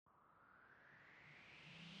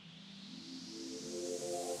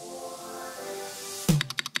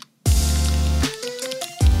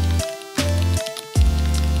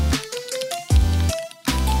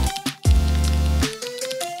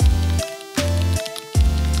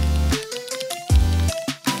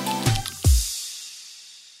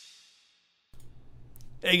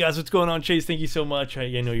Hey guys, what's going on? Chase, thank you so much. I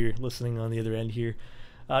know you're listening on the other end here.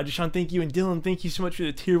 Deshaun, thank you, and Dylan, thank you so much for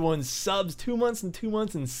the tier 1 subs. 2 months and 2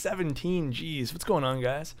 months and 17. Jeez, what's going on,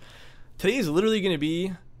 guys? Today is literally going to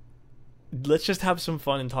be, let's just have some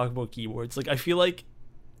fun and talk about keyboards. Like, I feel like,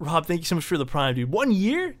 Rob, thank you so much for the prime, dude. 1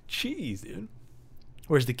 year? Jeez, dude.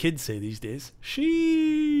 Or as the kids say these days,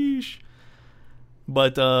 sheesh.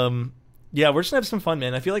 But, yeah, we're just going to have some fun,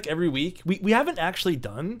 man. I feel like every week, we haven't actually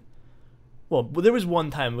done... Well, there was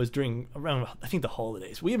one time, it was during around, I think, the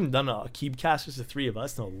holidays. We haven't done a Keebcast, just the three of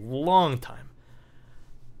us, in a long time.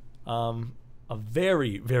 A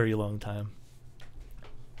very, very long time.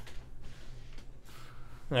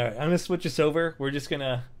 All right, I'm going to switch this over. We're just going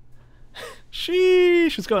to...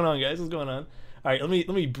 Sheesh, what's going on, guys? What's going on? All right, let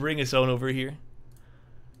me bring us on over here.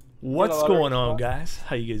 What's going on, guys?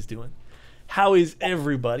 How you guys doing? How is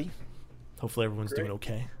everybody? Hopefully everyone's doing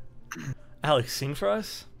okay. Alex, sing for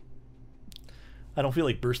us. I don't feel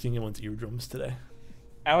like bursting anyone's eardrums today.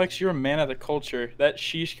 Alex, you're a man of the culture. That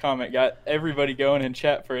sheesh comment got everybody going in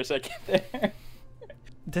chat for a second there.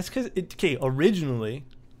 That's because, okay, originally,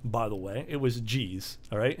 by the way, it was G's,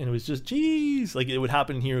 all right? And it was just G's. Like, it would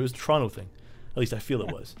happen here. It was a Toronto thing. At least I feel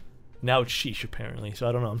it was. Now it's sheesh, apparently. So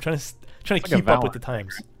I don't know. I'm trying to keep up with the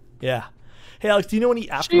times. Yeah. Hey, Alex, do you know any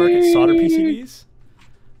aftermarket solder PCBs?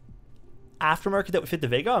 Aftermarket that would fit the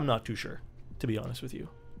Vega? I'm not too sure, to be honest with you.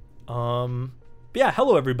 But yeah,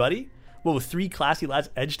 hello everybody. Well, with 3 classy lads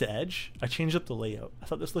edge to edge, I changed up the layout. I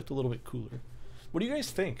thought this looked a little bit cooler. What do you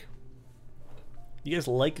guys think? You guys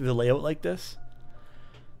like the layout like this?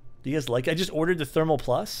 Do you guys like it? I just ordered the Thermal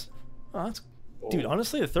Plus. Oh, that's... Dude,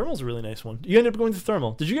 honestly, the Thermal's a really nice one. You ended up going to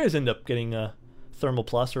Thermal. Did you guys end up getting Thermal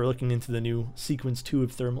Plus or looking into the new Sequence 2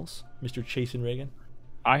 of Thermals? Mr. Chase and Reagan?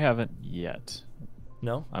 I haven't yet.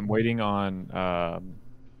 No? I'm waiting on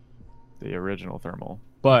the original Thermal.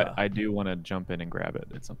 But I do want to jump in and grab it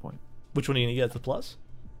at some point. Which one are you going to get? The Plus?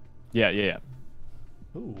 Yeah.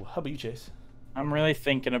 Ooh, how about you, Chase? I'm really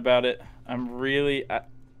thinking about it.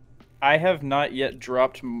 I have not yet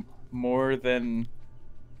dropped more than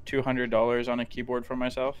 $200 on a keyboard for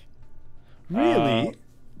myself. Really?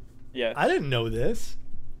 Yeah. I didn't know this.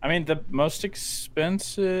 I mean, the most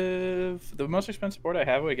expensive board I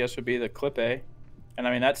have, I guess, would be the Clip A. And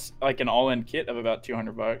I mean, that's like an all-in kit of about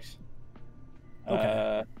 $200.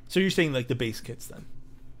 Okay. So you're saying like the base kits then?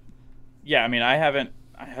 Yeah, I mean, I haven't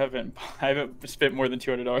spent more than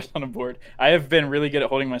 $200 on a board. I have been really good at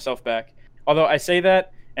holding myself back. Although I say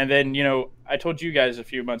that, and then I told you guys a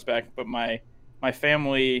few months back, but my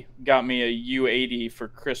family got me a U80 for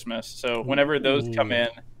Christmas. So whenever those come in,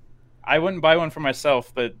 I wouldn't buy one for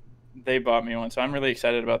myself, but they bought me one. So I'm really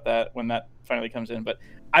excited about that when that finally comes in. But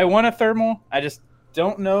I want a Thermal. I just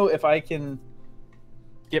don't know if I can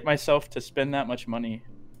get myself to spend that much money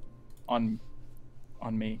on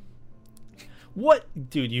me. What,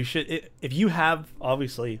 dude? You should, if you have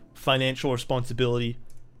obviously financial responsibility,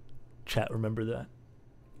 chat, remember that.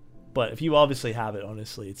 But if you obviously have it,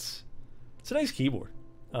 honestly, it's a nice keyboard.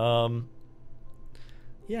 Yeah,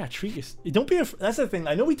 treat yourself. Don't be that's the thing.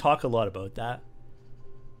 I know we talk a lot about that,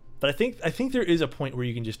 but I think there is a point where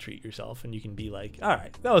you can just treat yourself and you can be like, all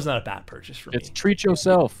right, that was not a bad purchase for me. It's treat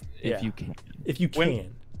yourself if you can. If you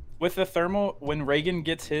can. With the Thermal, when Reagan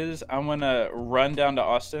gets his, I'm going to run down to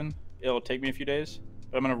Austin. It'll take me a few days,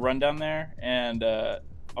 but I'm going to run down there and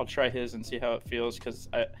I'll try his and see how it feels, because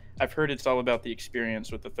I've heard it's all about the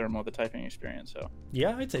experience with the Thermal, the typing experience. So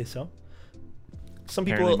yeah, I'd say so. Some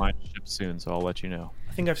Apparently people... mine ships soon, so I'll let you know.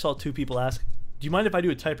 I think I've saw 2 people ask, do you mind if I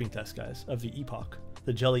do a typing test, guys, of the Epoch,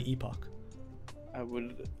 the Jelly Epoch? I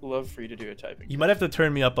would love for you to do a typing. You might have to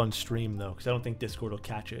turn me up on stream, though, because I don't think Discord will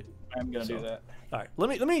catch it. I'm going to do that. All right,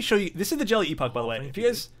 let me show you. This is the Jelly Epoch, by the way. If you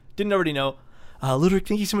guys didn't already know, Ludwig,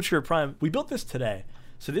 thank you so much for your prime. We built this today.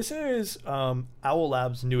 So this is Owl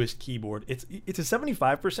Labs' newest keyboard. It's a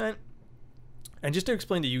 75%. And just to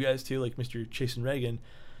explain to you guys too, like Mr. Chase and Reagan,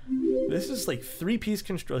 this is like 3-piece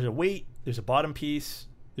construction. There's a weight, there's a bottom piece,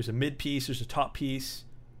 there's a mid piece, there's a top piece,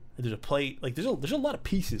 and there's a plate. Like there's a lot of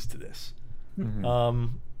pieces to this.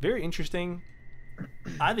 Mm-hmm. Very interesting.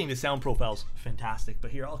 I think the sound profile's fantastic.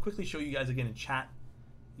 But here, I'll quickly show you guys again in chat.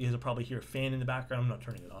 You guys will probably hear a fan in the background. I'm not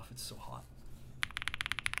turning it off. It's so hot.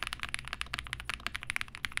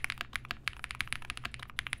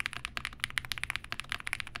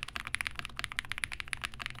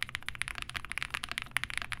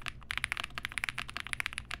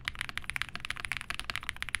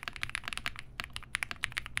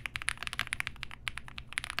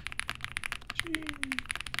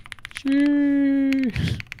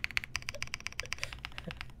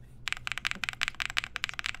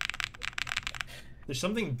 There's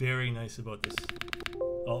something very nice about this.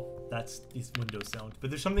 Oh, that's these Windows sound. But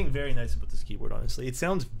there's something very nice about this keyboard, honestly. It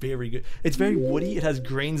sounds very good. It's very woody. It has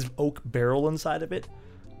grains of oak barrel inside of it,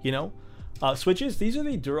 you know? Switches, these are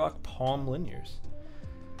the Durock Palm Linears.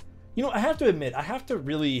 You know, I have to admit, I have to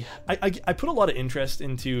really... I put a lot of interest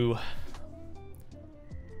into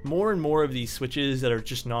more and more of these switches that are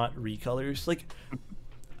just not recolors. Like,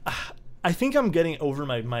 I think I'm getting over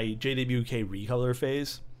my JWK recolor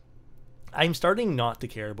phase. I'm starting not to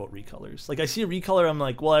care about recolors. Like, I see a recolor, I'm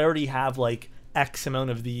like, well, I already have like X amount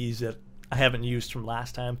of these that I haven't used from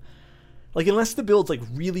last time. Like, unless the build's like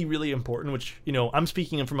really, really important, which, you know, I'm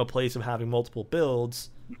speaking from a place of having multiple builds.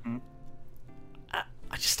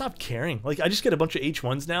 I just stopped caring. Like, I just get a bunch of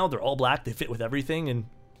H1s now. They're all black. They fit with everything, and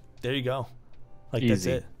there you go. Like, that's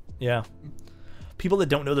it. Yeah. People that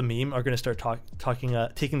don't know the meme are going to start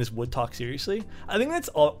taking this wood talk seriously. I think that's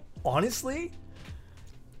all. Honestly,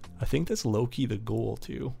 I think that's low-key the goal,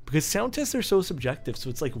 too. Because sound tests are so subjective,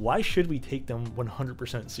 so it's like, why should we take them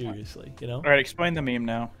 100% seriously, you know? All right, explain the meme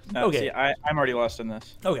now. No, okay. See, I'm already lost in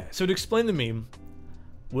this. Okay, so to explain the meme,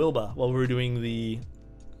 Wilba, while we were doing the...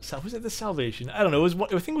 Was it the Salvation? I don't know.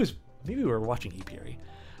 I think it was... Maybe we were watching Apiary.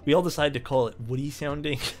 We all decided to call it woody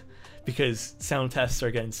sounding because sound tests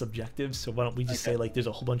are getting subjective, so why don't we just say, like, there's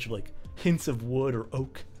a whole bunch of, like, hints of wood or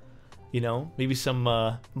oak, you know? Maybe some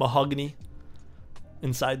mahogany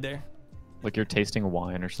inside there. Like you're tasting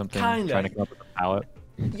wine or something, Kinda. trying to come up with a palate.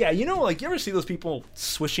 Yeah, you know, like, you ever see those people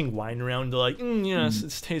swishing wine around? They're like, yes,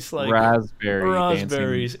 it tastes like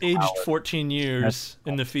raspberries, aged palate. 14 years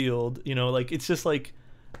in the field. You know, like, it's just like,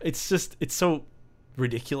 it's so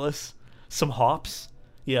ridiculous. Some hops.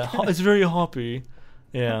 Yeah, it's very hoppy.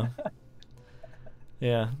 Yeah.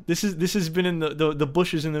 Yeah. This has been in the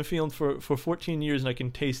bushes in the field for 14 years, and I can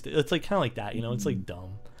taste it. It's like kind of like that, you know? It's like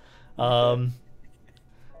dumb.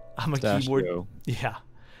 I'm a keyboard. Yeah.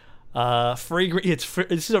 Fragrant.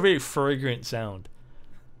 This is a very fragrant sound.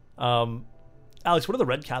 Alex, what are the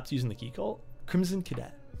red caps using the key call? Crimson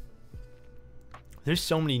Cadet. There's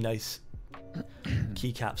so many nice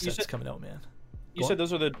keycap sets coming out, man. You said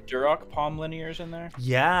those are the Durock Palm Linears in there?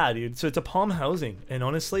 Yeah, dude. So it's a palm housing, and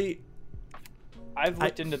honestly, I've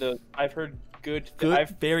looked into those. I've heard good.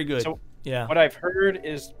 Very good. So yeah. What I've heard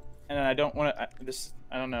is, and I don't want to.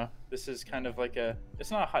 I don't know. This is kind of like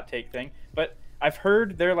it's not a hot take thing, but I've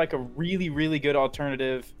heard they're like a really, really good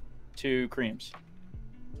alternative to creams.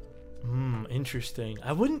 Interesting.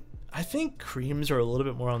 I think creams are a little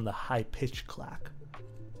bit more on the high pitch clack.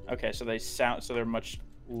 Okay, so they're much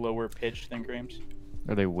lower pitched than creams.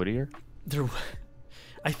 Are they woodier? You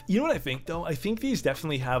know what I think though? I think these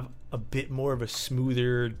definitely have a bit more of a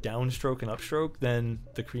smoother downstroke and upstroke than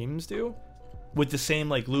the creams do, with the same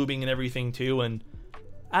like lubing and everything too. And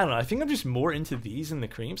I don't know. I think I'm just more into these than the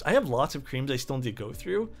creams. I have lots of creams I still need to go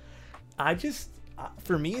through.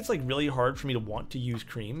 For me, it's like really hard for me to want to use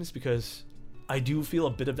creams because I do feel a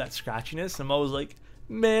bit of that scratchiness. I'm always like,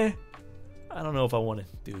 meh. I don't know if I want to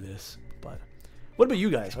do this. But what about you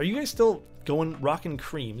guys? Are you guys still rocking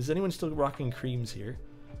creams? Is anyone still rocking creams here?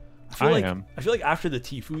 I am. I feel like after the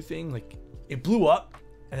Tfue thing, like, it blew up,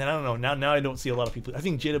 and then I don't know. Now I don't see a lot of people. I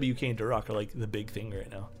think JWK and Durock are like the big thing right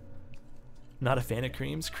now. Not a fan of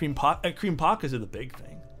creams. Cream Pacas are the big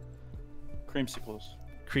thing. Creamsicles.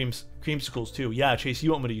 Creamsicles too. Yeah, Chase,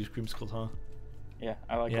 you want me to use creamsicles, huh? Yeah,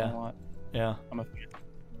 I like them a lot. Yeah. I'm a fan.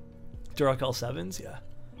 Durock L7s, yeah.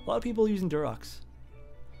 A lot of people using Durocs.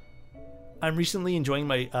 I'm recently enjoying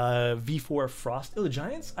my V4 Frost. Oh, the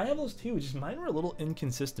Giants? I have those too. Just mine were a little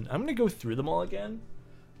inconsistent. I'm going to go through them all again.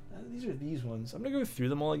 These are these ones. I'm going to go through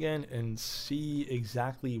them all again and see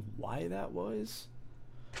exactly why that was.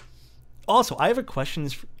 Also, I have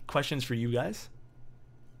questions for you guys.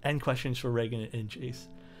 And questions for Reagan and Chase.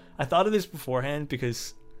 I thought of this beforehand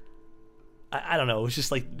because I don't know. It was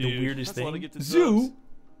just like the weirdest thing. Zoo?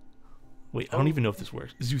 Wait, I don't even know if this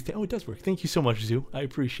works. Zoo. Oh, it does work. Thank you so much, Zoo. I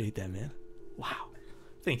appreciate that, man. Wow.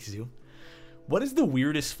 Thanks, Zoo. What is the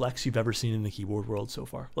weirdest flex you've ever seen in the keyboard world so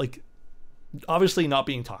far? Like, obviously not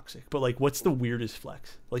being toxic, but like, what's the weirdest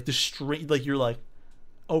flex? Like the straight, like you're like,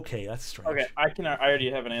 okay, that's strange. Okay, I already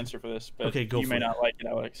have an answer for this, but okay, you may not like it,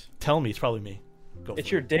 Alex. Tell me, it's probably me.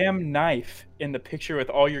 It's your damn knife in the picture with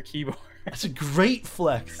all your keyboards. That's a great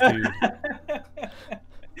flex, dude.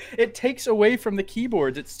 It takes away from the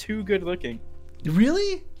keyboards. It's too good looking.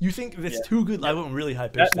 Really? You think it's too good? I went really high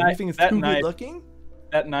pitched. You think it's too good looking?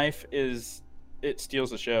 That knife it steals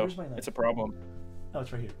the show. It's a problem. Oh,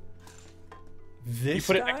 it's right here. This you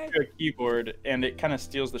put it next to a keyboard and it kind of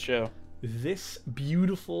steals the show. This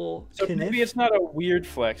beautiful. So maybe it's not a weird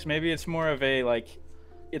flex. Maybe it's more of a like,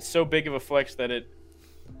 it's so big of a flex that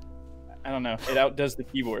I don't know. It outdoes the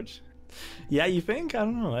keyboards. Yeah, you think? I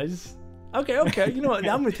don't know. Okay. You know what?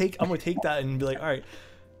 Now I'm gonna take that and be like, all right.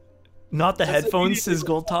 Not the headphones, says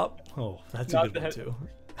Gold Top. Oh, that's a good one too.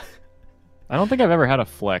 I don't think I've ever had a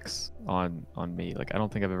flex on me. Like I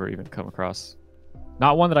don't think I've ever even come across,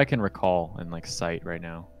 not one that I can recall and like cite right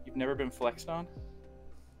now. You've never been flexed on?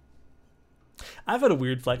 I've had a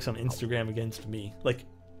weird flex on Instagram against me. Like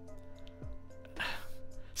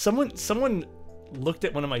someone looked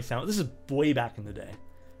at one of my sound. This is way back in the day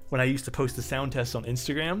when I used to post the sound tests on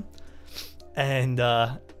Instagram, and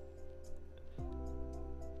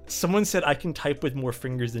someone said I can type with more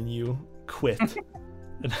fingers than you. Quit.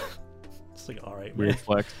 And it's like, all right, man. Weird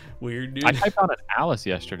flex. Weird, dude. I typed on an Alice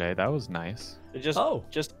yesterday. That was nice. It just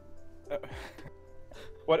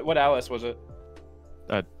what Alice was it?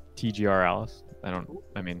 TGR Alice. I don't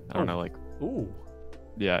know. Like, ooh,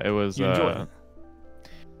 yeah, it was. You enjoy it?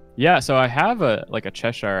 Yeah, so I have a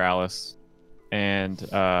Cheshire Alice, and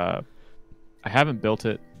I haven't built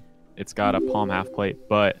it. It's got a Palm half plate,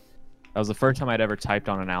 but that was the first time I'd ever typed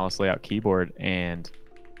on an Alice layout keyboard, and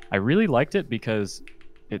I really liked it because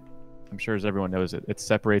I'm sure as everyone knows, it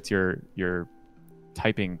separates your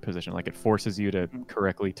typing position. Like it forces you to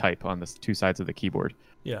correctly type on the two sides of the keyboard.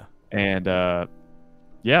 Yeah. And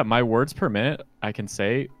yeah, my words per minute, I can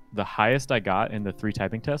say the highest I got in the 3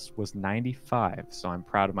 typing tests was 95. So I'm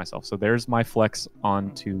proud of myself. So there's my flex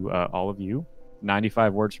on to all of you.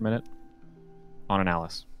 95 words per minute on an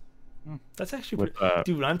Alice. That's actually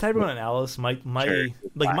dude, when I'm typing on an Alice, my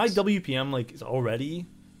WPM like is already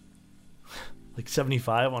like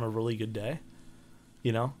 75 on a really good day,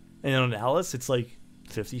 you know? And on an Alice, it's like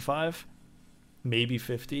 55, maybe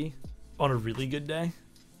 50 on a really good day.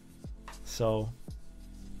 So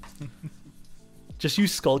just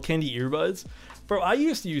use Skull Candy earbuds. Bro, I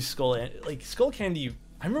used to use Skull Candy.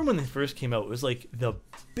 I remember when they first came out, it was like the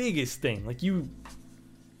biggest thing. Like do you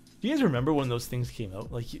guys remember when those things came out?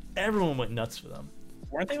 Like everyone went nuts for them.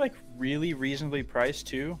 Weren't they like really reasonably priced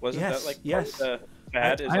too? Wasn't that like yes. The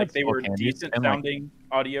bad? Is like they were decent sounding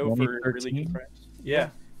audio for really good price. Yeah.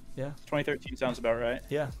 2013 sounds about right.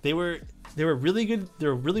 Yeah, they were really good. They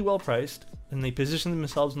were really well priced, and they positioned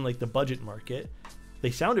themselves in like the budget market.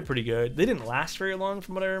 They sounded pretty good. They didn't last very long,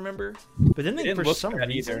 from what I remember. But then they for some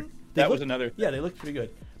reason, that was another thing. Yeah, they looked pretty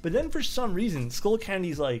good. But then for some reason, Skull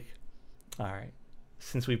Candy's like, all right,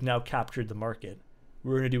 since we've now captured the market,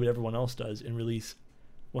 we're gonna do what everyone else does and release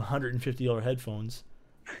 $150 headphones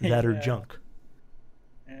that are junk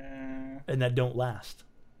and that don't last.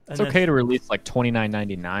 It's okay to release like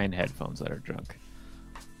 $29.99 headphones that are junk.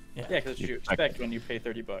 Yeah, because you expect when you pay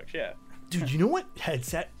 $30. Yeah. Dude, you know what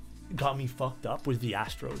headset got me fucked up was the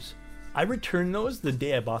Astros. I returned those the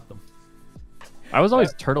day I bought them. I was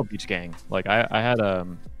always Turtle Beach gang. Like I had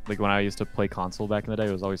like when I used to play console back in the day,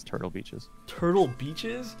 it was always Turtle Beaches. Turtle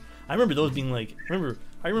Beaches? I remember those being like I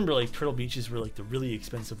remember like Turtle Beaches were like the really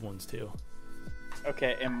expensive ones too.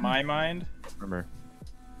 Okay, in my mind,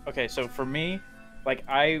 okay, so for me, like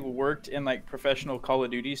I worked in like professional Call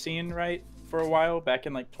of Duty scene, right, for a while back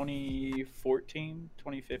in like 2014,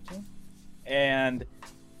 2015. And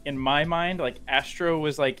in my mind, like Astro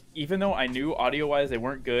was like, even though I knew audio wise they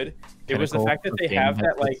weren't good, it was the fact that they have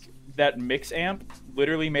that like that mix amp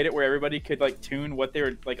literally made it where everybody could like tune what they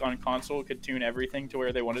were like on console, could tune everything to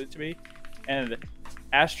where they wanted it to be. And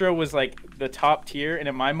Astro was like the top tier, and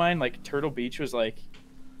in my mind, like Turtle Beach was like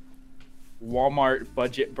Walmart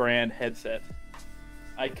budget brand headset.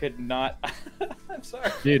 I could not. I'm sorry,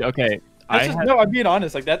 dude. Okay, I'm being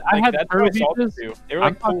honest. Like that. Like, that's what I saw them do. They were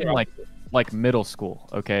I'm talking like middle school.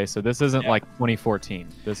 Okay, so this isn't like 2014.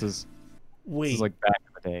 This is like back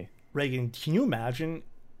in the day. Reagan, can you imagine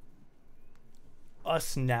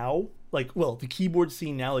us now? Like, well, the keyboard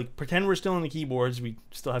scene now. Like, pretend we're still in the keyboards. We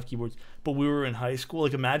still have keyboards, but we were in high school.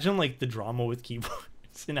 Like, imagine like the drama with keyboards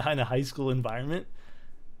in a high school environment.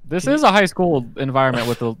 This is a high school environment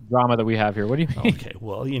with the drama that we have here. What do you mean? Okay,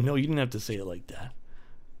 well, you know, you didn't have to say it like that.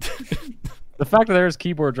 The fact that there's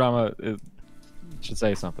keyboard drama should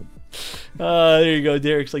say something. There you go.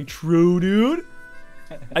 Derek's like, true, dude.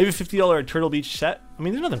 I have a $50 Turtle Beach set. I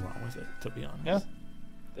mean, there's nothing wrong with it, to be honest.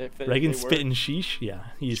 Yeah. Reagan's spitting sheesh. Yeah,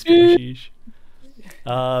 he's spitting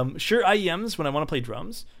sheesh. Sure, IEMs when I want to play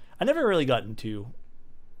drums. I never really got into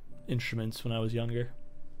instruments when I was younger.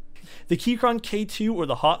 The Keychron K2 or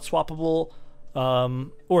the hot swappable,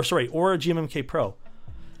 or a GMMK Pro.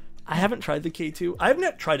 I haven't tried the K2. I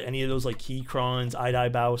haven't tried any of those like Keychrons,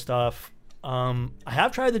 iDiebow stuff. I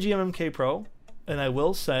have tried the GMMK Pro, and I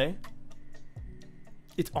will say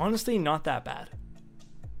it's honestly not that bad.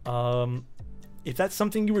 If that's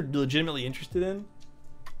something you were legitimately interested in,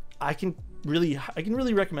 I can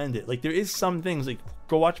really recommend it. Like there is some things like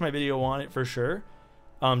go watch my video on it for sure.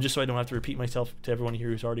 Just so I don't have to repeat myself to everyone here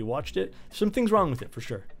who's already watched it. Some things wrong with it for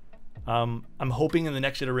sure. I'm hoping in the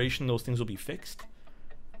next iteration those things will be fixed.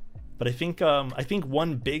 But I think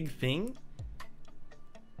one big thing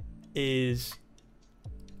is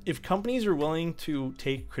if companies are willing to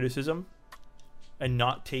take criticism and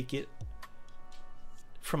not take it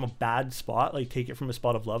from a bad spot, like take it from a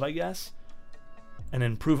spot of love, I guess, and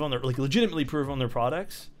then legitimately prove on their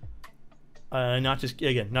products. Not just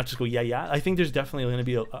go yeah. I think there's definitely going to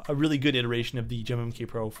be a really good iteration of the Gem MK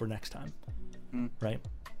Pro for next time, right?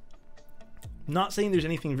 Not saying there's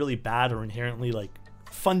anything really bad or inherently like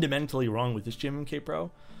fundamentally wrong with this Gem MK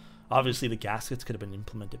Pro. Obviously, the gaskets could have been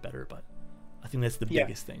implemented better, but I think that's the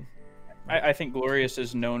biggest thing. Right? I think Glorious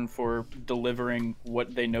is known for delivering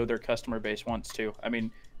what they know their customer base wants to. I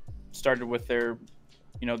mean, started with their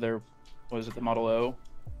what was it, the Model O,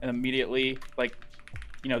 and immediately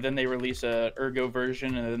then they release a Ergo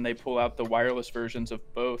version, and then they pull out the wireless versions of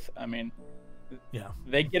both. I mean,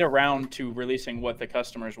 they get around to releasing what the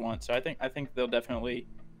customers want. So I think they'll definitely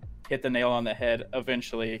hit the nail on the head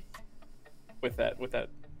eventually with that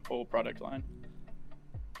whole product line.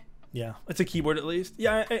 Yeah, it's a keyboard at least.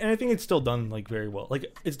 Yeah, and I think it's still done like very well. Like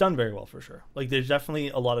it's done very well for sure. Like there's definitely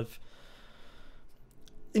a lot of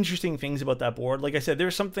interesting things about that board. Like I said,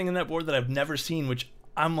 there's something in that board that I've never seen, which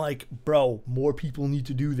I'm like, bro, more people need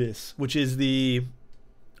to do this, which is the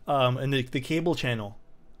cable channel,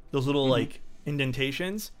 those little like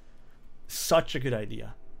indentations. Such a good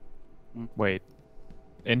idea. Wait,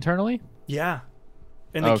 internally? Yeah.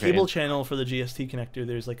 And the cable channel for the GST connector,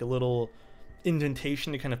 there's like a little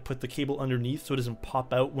indentation to kind of put the cable underneath so it doesn't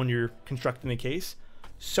pop out when you're constructing the case.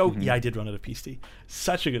 So I did run out of PST.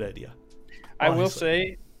 Such a good idea. I will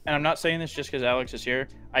say, and I'm not saying this just because Alex is here,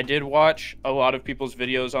 I did watch a lot of people's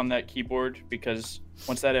videos on that keyboard because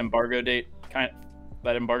once that embargo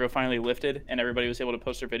finally lifted and everybody was able to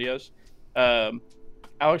post their videos,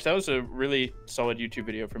 Alex, that was a really solid YouTube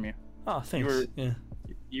video from you. Oh, thanks.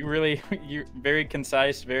 You're very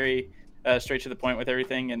concise, very straight to the point with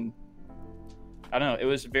everything, and I don't know, it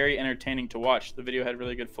was very entertaining to watch. The video had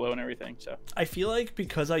really good flow and everything. So I feel like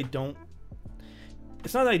because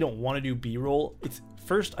it's not that I don't want to do B-roll. It's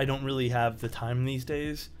first, I don't really have the time these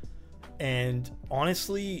days. And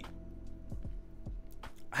honestly,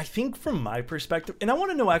 I think from my perspective, and I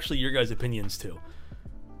want to know actually your guys' opinions too.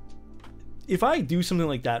 If I do something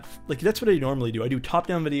like that, like that's what I normally do. I do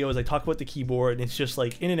top-down videos. I talk about the keyboard, and it's just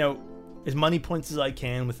like in and out as many points as I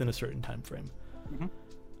can within a certain time frame.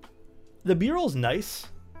 The B-roll's nice,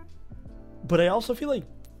 but I also feel like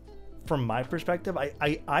from my perspective,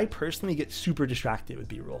 I personally get super distracted with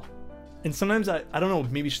B-roll. And sometimes I don't know,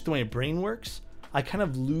 maybe it's just the way my brain works. I kind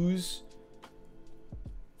of lose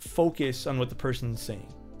focus on what the person's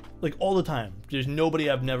saying. Like all the time. There's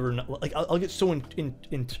nobody I've never, like I'll get so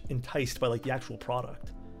enticed by like the actual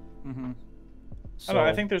product. So,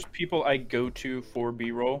 I think there's people I go to for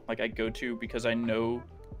B-roll. Like I go to because I know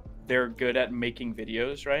they're good at making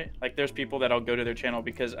videos, right? Like there's people that I'll go to their channel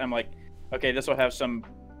because I'm like, okay, this will have some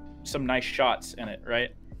nice shots in it,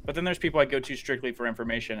 right? But then there's people I go to strictly for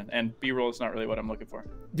information, and B-roll is not really what I'm looking for.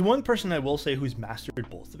 The one person I will say who's mastered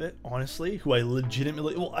both of it, honestly, who I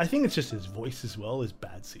legitimately, well, I think it's just his voice as well, is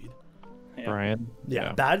Bad Seed. Yeah. Brian?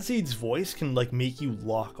 Yeah, Bad Seed's voice can like make you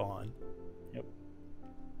lock on. Yep.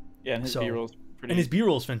 Yeah, and his B-roll's pretty... And his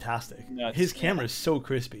B-roll's fantastic. Nuts. His camera is so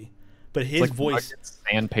crispy. But his like voice,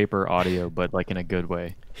 sandpaper audio, but like in a good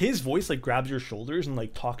way. His voice like grabs your shoulders and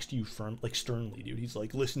like talks to you like sternly, dude. He's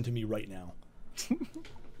like, listen to me right now.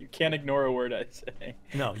 You can't ignore a word I say.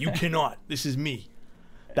 No, you cannot. This is me.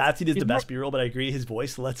 Bad Seed is the best B-roll, but I agree. His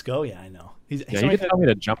voice, let's go. Yeah, I know. You could tell me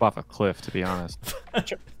to jump off a cliff, to be honest.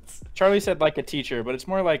 Charlie said like a teacher, but it's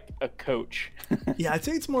more like a coach. Yeah, I'd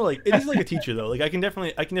say it's more like, it is like a teacher though. Like I can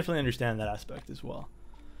definitely understand that aspect as well.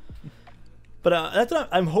 But that's what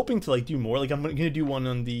I'm hoping to like do more. Like I'm gonna do one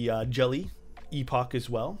on the Jelly Epoch as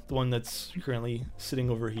well, the one that's currently sitting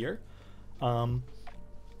over here. But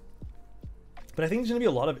I think there's gonna be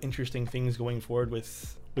a lot of interesting things going forward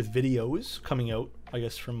with videos coming out, I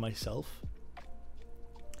guess, from myself.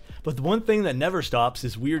 But the one thing that never stops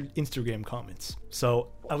is weird Instagram comments. So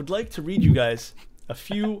I would like to read you guys a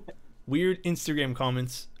few weird Instagram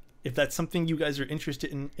comments, if that's something you guys are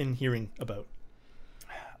interested in hearing about.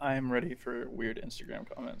 I am ready for weird Instagram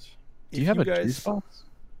comments. Do you have a juice box?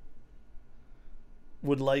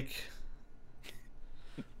 Would like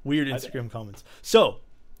weird Instagram comments. So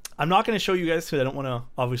I'm not going to show you guys because I don't want to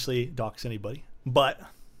obviously dox anybody. But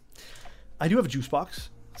I do have a juice box.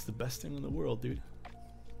 It's the best thing in the world, dude.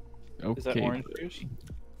 Okay. Is that orange juice?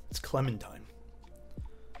 It's Clementine.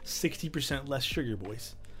 60% less sugar,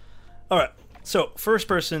 boys. All right. So first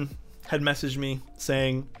person had messaged me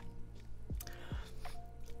saying,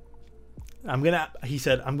 he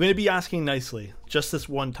said, I'm gonna be asking nicely, just this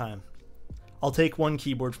one time. I'll take one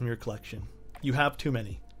keyboard from your collection. You have too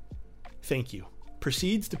many. Thank you.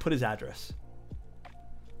 Proceeds to put his address.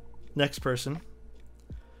 Next person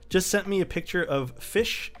just sent me a picture of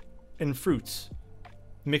fish and fruits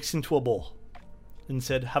mixed into a bowl and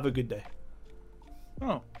said, have a good day.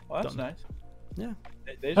 Oh, well, that's Done. nice. Yeah.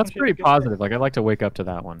 That's pretty positive. Like, I'd like to wake up to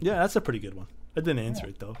that one. Yeah, that's a pretty good one. I didn't answer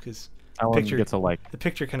it though, because That one gets a like. the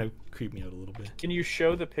picture kind of creeped me out a little bit. Can you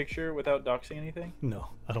show the picture without doxing anything? No,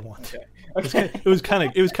 I don't want to. Okay. It was kind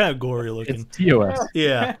of gory looking. It's TOS.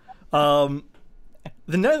 Yeah.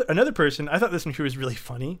 Another person, I thought this one here was really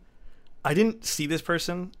funny. I didn't see this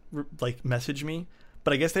person like message me,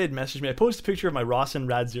 but I guess they had messaged me. I posted a picture of my Ross and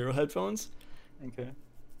Rad Zero headphones. Okay.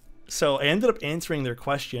 So I ended up answering their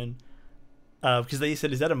question because they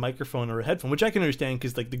said, is that a microphone or a headphone? Which I can understand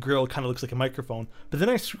because like the grill kind of looks like a microphone. But then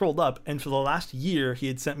I scrolled up, and for the last year, he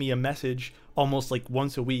had sent me a message almost like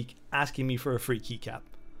once a week asking me for a free keycap.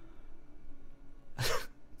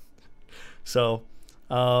 So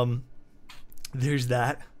there's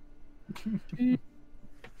that.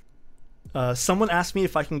 Someone asked me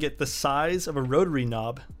if I can get the size of a rotary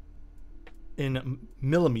knob in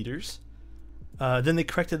millimeters. Then they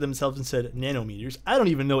corrected themselves and said nanometers. I don't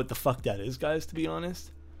even know what the fuck that is, guys, to be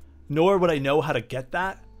honest. Nor would I know how to get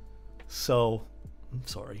that. So, I'm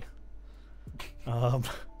sorry.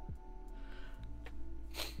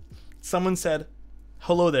 Someone said,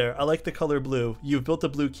 hello there, I like the color blue. You've built a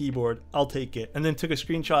blue keyboard. I'll take it. And then took a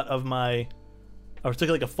screenshot of or took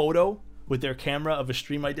like a photo with their camera of a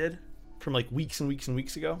stream I did from like weeks and weeks and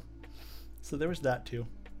weeks ago. So there was that too.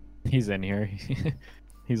 He's in here.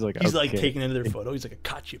 He's like taking into their photo. He's like, I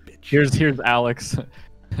caught you, bitch. Here's Alex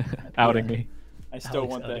outing me. I still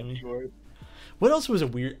Alex want that outing me. keyboard. What else was a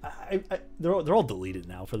weird? They're all deleted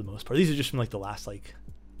now for the most part. These are just from like the last like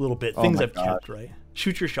little bit things my I've God. kept, right?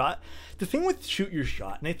 Shoot your shot. The thing with shoot your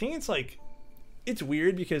shot, and I think it's like it's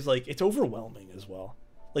weird because like it's overwhelming as well.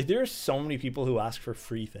 Like there are so many people who ask for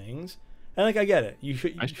free things, and like I get it.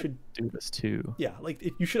 I should do this too. Yeah, like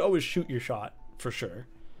you should always shoot your shot for sure.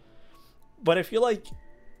 But I feel like,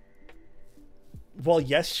 well,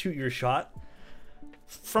 yes, shoot your shot.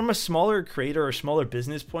 From a smaller creator or smaller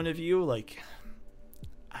business point of view, like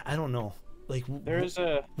I don't know, like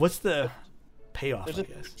what's the payoff? There's I a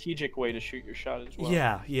guess. strategic way to shoot your shot as well.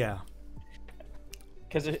 Yeah.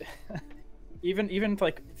 Because it, even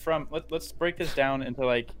like from let's break this down into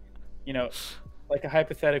like, you know, like a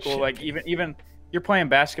hypothetical. Shit. Like even you're playing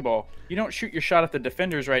basketball, you don't shoot your shot at the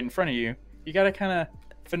defenders right in front of you. You got to kind of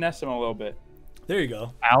finesse them a little bit. There you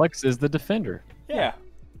go. Alex is the defender. Yeah.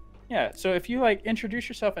 So if you like introduce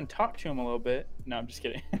yourself and talk to him a little bit. No, I'm just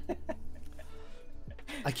kidding.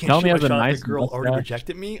 I can't Tell shoot me my as a shot. nice The girl already mustache.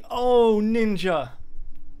 rejected me. Oh, ninja.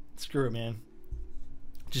 Screw it, man.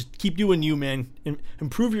 Just keep doing you, man.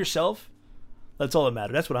 Improve yourself. That's all that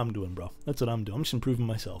matters. That's what I'm doing, bro. That's what I'm doing. I'm just improving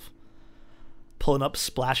myself. Pulling up,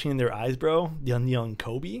 splashing in their eyes, bro. Young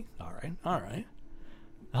Kobe. All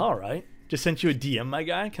right. Just sent you a DM, my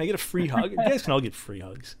guy. Can I get a free hug? You guys can all get free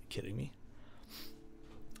hugs. Are you kidding me?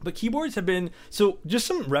 But keyboards have been... So, just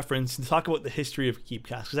some reference to talk about the history of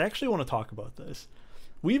KeepCast, because I actually want to talk about this.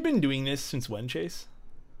 We've been doing this since when, Chase?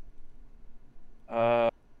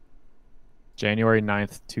 January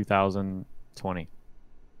 9th, 2020.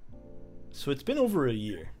 So, it's been over a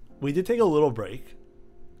year. We did take a little break,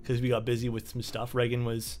 because we got busy with some stuff. Reagan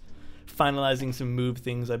was finalizing some move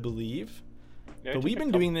things, I believe. Yeah, But we've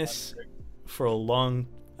been doing this for a long...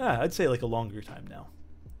 I'd say like a longer time now.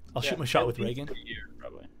 I'll shoot my shot with Reagan. A year,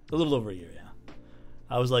 probably. A little over a year, yeah.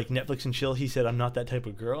 I was like, Netflix and chill. He said, I'm not that type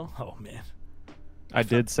of girl. Oh, man. I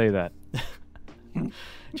did say that.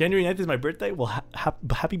 January 9th is my birthday. Well,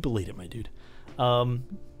 happy belated, my dude. But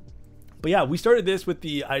yeah, we started this with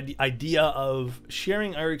the idea of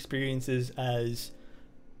sharing our experiences as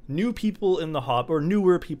new people in the hobby, or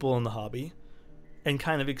newer people in the hobby, and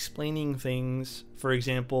kind of explaining things. For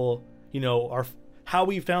example, you know, how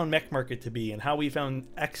we found Mech Market to be, and how we found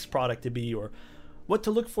X product to be, or what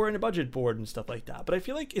to look for in a budget board and stuff like that. But I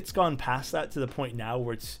feel like it's gone past that to the point now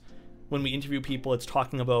where it's, when we interview people, it's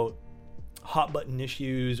talking about hot button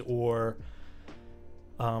issues or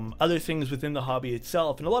other things within the hobby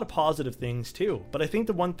itself, and a lot of positive things too. But I think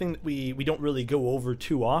the one thing that we don't really go over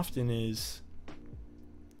too often is,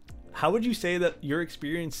 how would you say that your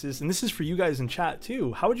experiences, and this is for you guys in chat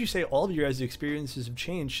too, how would you say all of your guys' experiences have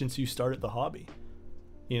changed since you started the hobby?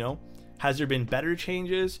 You know, Has there been better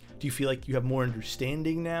changes? Do you feel like you have more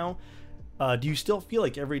understanding now? Do you still feel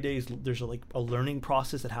like every day there's a learning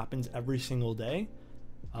process that happens every single day?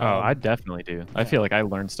 I definitely do. I feel like I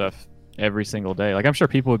learn stuff every single day. Like I'm sure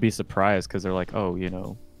people would be surprised because they're like, oh,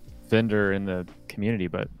 vendor in the community,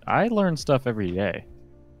 but I learn stuff every day.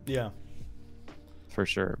 Yeah. For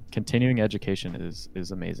sure. Continuing education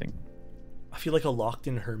is amazing. I feel like a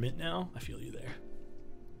locked-in hermit now. I feel you there.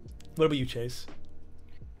 What about you, Chase?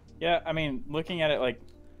 Yeah, I mean, looking at it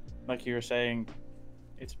like you were saying,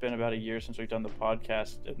 it's been about a year since we've done the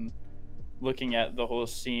podcast, and looking at the whole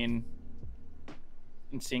scene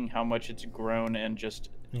and seeing how much it's grown in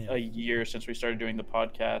just a year since we started doing the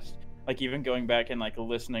podcast. Like even going back and like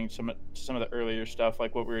listening to some of the earlier stuff,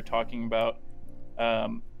 like what we were talking about,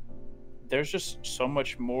 there's just so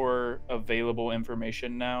much more available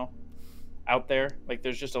information now out there. Like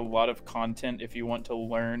there's just a lot of content if you want to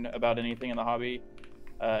learn about anything in the hobby.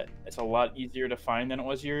 It's a lot easier to find than it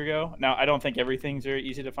was a year ago. Now, I don't think everything's very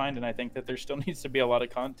easy to find, and I think that there still needs to be a lot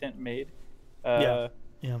of content made. There's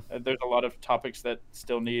a lot of topics that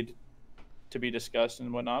still need to be discussed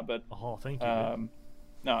and whatnot, but thank you.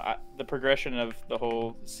 The progression of the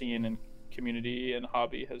whole scene and community and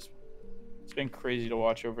hobby it's been crazy to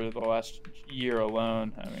watch over the last year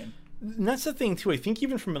alone. I mean, and that's the thing too. I think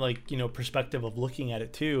even from perspective of looking at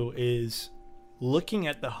it too, is looking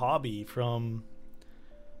at the hobby from,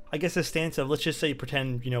 I guess, a stance of, let's just say,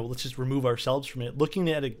 pretend, let's just remove ourselves from it. Looking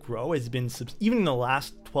at it grow has been, even in the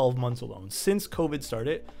last 12 months alone, since COVID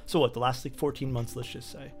started. So what, the last 14 months, let's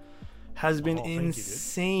just say, has been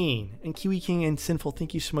insane. And Kiwi King and Sinful,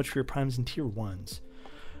 thank you so much for your primes and tier 1s.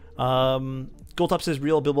 Goldtop says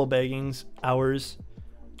real Bilbo Baggins hours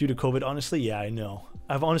due to COVID. Honestly, yeah, I know.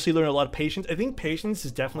 I've honestly learned a lot of patience. I think patience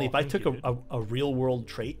is definitely, if I took a real world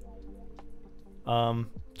trait,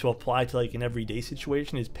 to apply to an everyday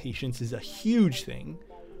situation, is patience is a huge thing,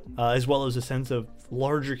 as well as a sense of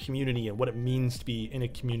larger community and what it means to be in a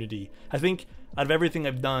community. I think out of everything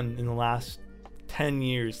I've done in the last 10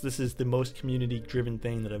 years, this is the most community driven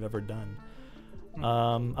thing that I've ever done.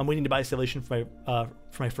 I'm waiting to buy Civilization for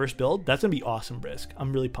my first build. That's gonna be awesome, Brisk.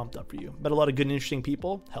 I'm really pumped up for you. Met a lot of good and interesting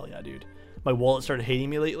people. Hell yeah, dude. My wallet started hating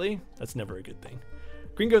me lately. That's never a good thing.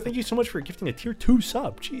 Gringo, thank you so much for gifting a tier 2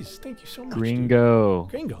 sub. Jeez, thank you so much. Gringo.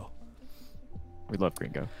 We love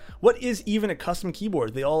Gringo. What is even a custom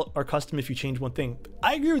keyboard? They all are custom if you change one thing.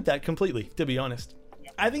 I agree with that completely, to be honest.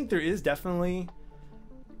 I think there is definitely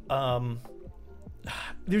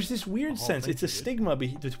there's this weird sense. It's a stigma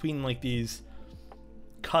between these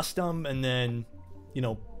custom and then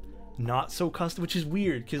not so custom, which is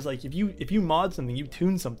weird because if you mod something, you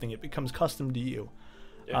tune something, it becomes custom to you.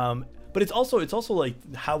 But it's also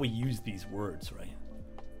how we use these words, right?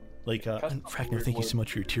 Frackner, thank you so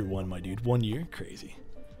much for your tier 1, my dude. 1 year, crazy,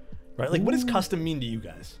 right? What does custom mean to you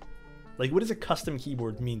guys? What does a custom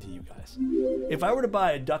keyboard mean to you guys? If I were to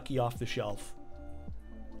buy a Ducky off the shelf,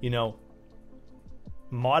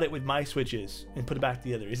 mod it with my switches and put it back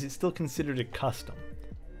together, is it still considered a custom?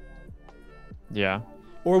 Yeah.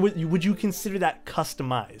 Or would you consider that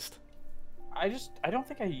customized? I don't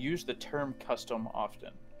think I use the term custom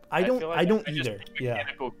often. I don't either.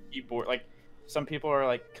 Mechanical keyboard, some people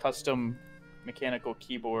are custom mechanical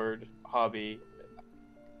keyboard hobby.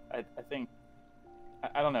 I think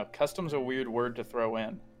I don't know. Custom's a weird word to throw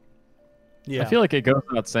in. Yeah. I feel like it goes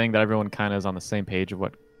without saying that everyone kind of is on the same page of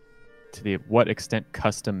what extent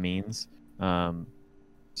custom means.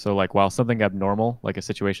 So while something abnormal, like a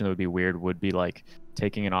situation that would be weird, would be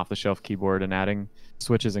taking an off-the-shelf keyboard and adding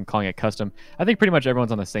switches and calling it custom. I think pretty much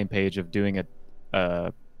everyone's on the same page of doing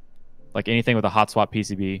anything with a hot swap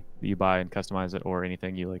PCB that you buy and customize it, or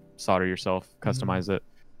anything you solder yourself, customize it.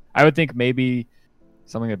 I would think maybe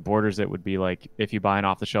something that borders it would be if you buy an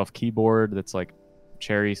off-the-shelf keyboard that's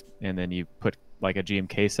Cherry, and then you put a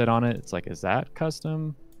GMK set on it. It's is that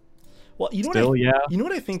custom? Well, you know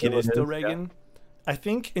what I think it is though, Reagan. Yeah. I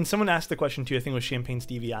think, and someone asked the question too. I think it was Champagne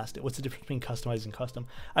Stevie asked it. What's the difference between customized and custom?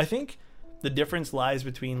 I think the difference lies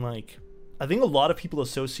between I think a lot of people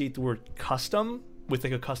associate the word custom with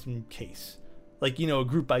a custom case, a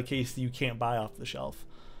group by case that you can't buy off the shelf.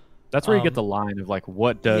 That's where you get the line of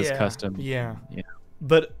what does custom mean? Yeah.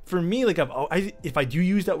 But for me, if I do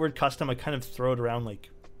use that word custom, I kind of throw it around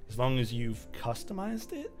as long as you've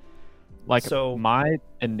customized it. So my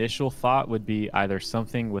initial thought would be either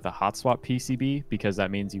something with a hot swap PCB, because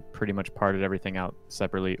that means you pretty much parted everything out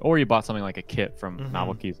separately, or you bought something like a kit from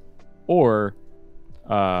Novel Keys, or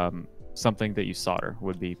something that you solder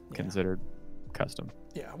would be considered custom.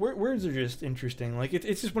 Yeah, words are just interesting. Like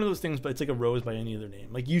it's just one of those things, but it's like a rose by any other name.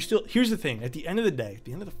 Like you still. Here's the thing. At the end of the day, at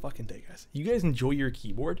the end of the fucking day, guys, you guys enjoy your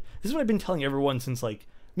keyboard. This is what I've been telling everyone since like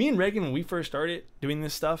me and Reagan when we first started doing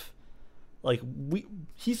this stuff. Like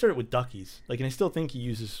he started with Duckies. Like, and I still think he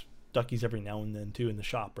uses Duckies every now and then too in the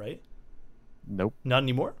shop, right? Nope. Not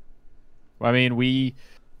anymore. I mean, we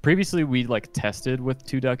like tested with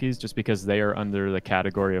 2 Duckies just because they are under the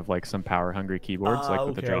category of like some power hungry keyboards, like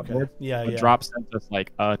with the drop board. Yeah, The yeah. drop sent us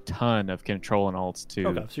like a ton of control and alts too.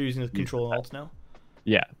 Okay, so you're using the control and alts now.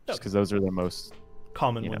 Yeah, just because those are the most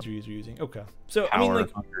Common ones you guys are using. Okay, so I mean,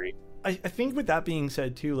 like, hungry. I think with that being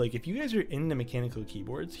said too, like if you guys are into mechanical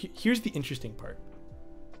keyboards, here's the interesting part.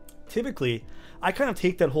 Typically, I kind of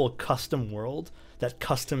take that whole custom world, that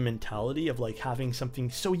custom mentality of like having something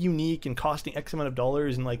so unique and costing X amount of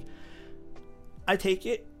dollars, and like I take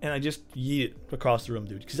it and I just yeet it across the room,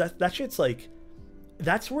 dude. Because that shit's like,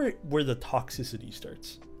 that's where the toxicity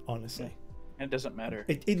starts, honestly. It doesn't matter.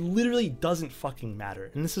 It literally doesn't fucking matter.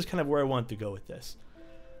 And this is kind of where I want to go with this.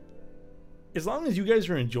 As long as you guys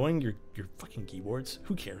are enjoying your fucking keyboards,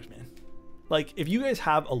 who cares, man? Like, if you guys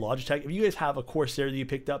have a Logitech, if you guys have a Corsair that you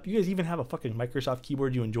picked up, you guys even have a fucking Microsoft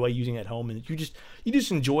keyboard you enjoy using at home, and you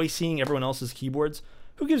just enjoy seeing everyone else's keyboards,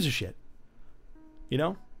 who gives a shit? You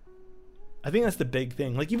know? I think that's the big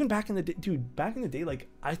thing. Like, even back in the day, dude, like,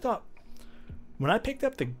 I thought, when I picked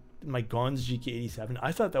up my Gons GK87,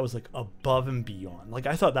 I thought that was, like, above and beyond. Like,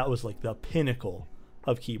 I thought that was, like, the pinnacle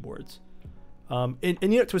of keyboards. And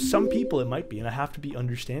you know, to some people it might be, and I have to be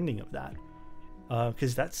understanding of that.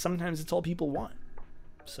 Because sometimes it's all people want.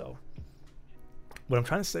 So what I'm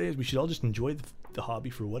trying to say is we should all just enjoy the hobby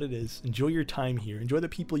for what it is. Enjoy your time here. Enjoy the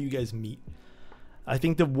people you guys meet. I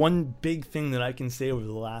think the one big thing that I can say over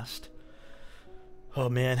the last,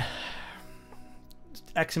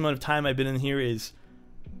 X amount of time I've been in here is,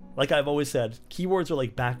 like I've always said, keyboards are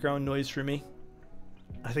like background noise for me.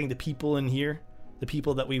 I think the people in here, the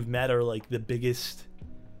people that we've met, are like the biggest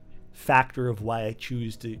factor of why I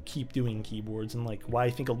choose to keep doing keyboards, and like why I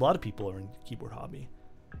think a lot of people are in the keyboard hobby.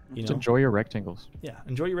 You Just know? enjoy your rectangles. Yeah,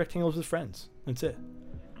 enjoy your rectangles with friends. That's it.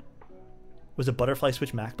 Was a butterfly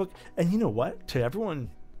switch MacBook, and you know what? To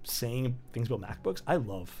everyone saying things about MacBooks, I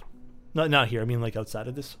love. Not here. I mean, like outside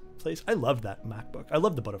of this place, I love that MacBook. I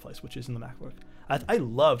love the butterfly switches in the MacBook. I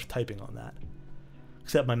loved typing on that.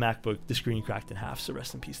 Except my MacBook, the screen cracked in half, so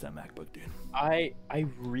rest in peace that MacBook, dude. I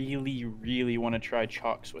really, really want to try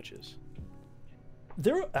chalk switches.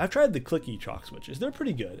 I've tried the clicky chalk switches. They're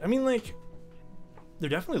pretty good. I mean, like, they're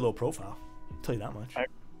definitely low profile. I'll tell you that much.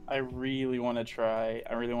 I really want to try.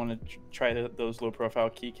 I really want to try those low profile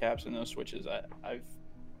keycaps and those switches.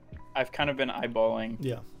 I've kind of been eyeballing.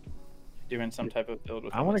 Yeah. Doing some type of build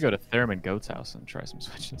with. I want to go to Theremin Goat's house and try some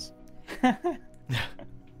switches. Yeah,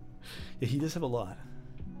 he does have a lot.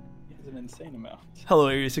 He has an insane amount. Hello,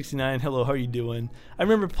 Area 69. Hello, how are you doing? I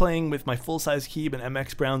remember playing with my full-size Keeb and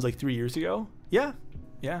MX Browns like 3 years ago. Yeah.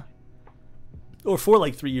 Or for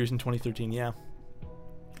like 3 years in 2013, yeah.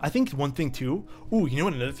 I think one thing too, you know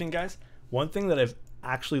what, another thing, guys? One thing that I've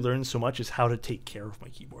actually learned so much is how to take care of my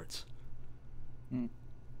keyboards.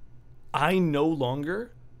 I no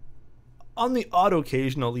longer, on the odd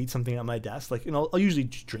occasion, I'll eat something at my desk. Like, I'll usually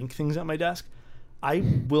drink things at my desk. I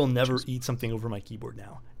will never eat something over my keyboard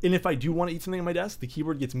now. And if I do want to eat something on my desk, the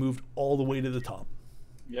keyboard gets moved all the way to the top.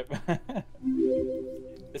 Yep.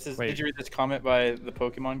 Did you read this comment by the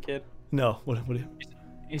Pokemon kid? No. What?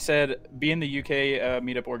 He said, being the UK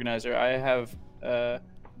meetup organizer, I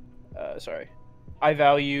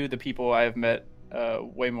value the people I have met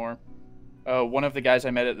way more. One of the guys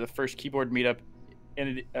I met at the first keyboard meetup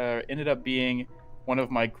ended up being one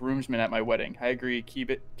of my groomsmen at my wedding. I agree,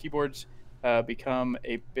 keyboards become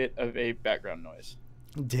a bit of a background noise.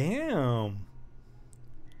 Damn.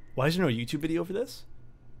 Why is there no YouTube video for this?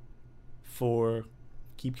 For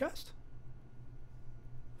Keepcast?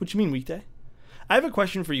 What you mean, weekday? I have a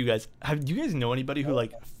question for you guys. Do you guys know anybody who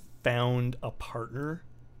like found a partner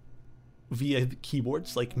via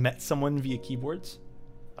keyboards? Like met someone via keyboards?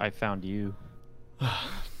 I found you.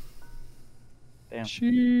 Damn.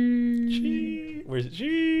 Where's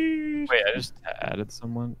it? Wait, I just added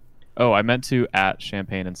someone. Oh, I meant to at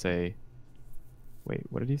Champagne and say. Wait,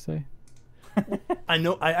 what did he say? I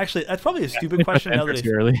know. That's probably a stupid question. Now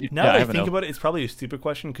that I think about it, it's probably a stupid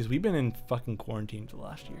question because we've been in fucking quarantine for the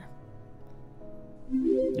last year.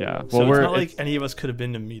 Yeah. So it's not like any of us could have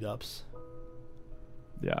been to meetups.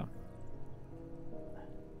 Yeah.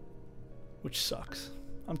 Which sucks.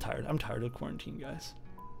 I'm tired. I'm tired of quarantine, guys.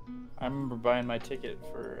 I remember buying my ticket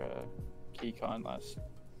for KeyCon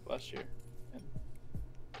last year.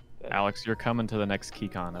 Alex, you're coming to the next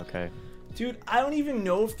KeyCon, okay? Dude, I don't even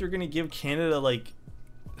know if they're gonna give Canada like.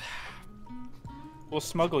 We'll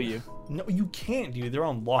smuggle you. No, you can't, dude. They're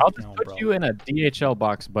on I'll just lockdown, put bro. you in a DHL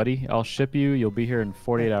box, buddy. I'll ship you. You'll be here in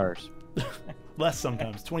 48 hours. Less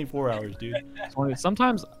sometimes, 24 hours, dude.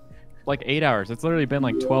 Sometimes like 8 hours. It's literally been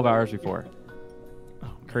like 12 hours before. Oh,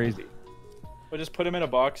 Crazy. We'll just put him in a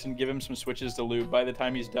box and give him some switches to loot. By the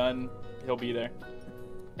time he's done, he'll be there.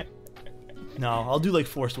 No, I'll do like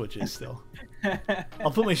 4 switches still.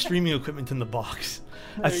 I'll put my streaming equipment in the box.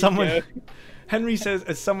 There As you someone, go. Henry says,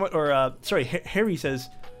 as someone, or sorry, Harry says,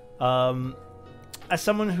 as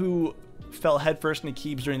someone who fell headfirst into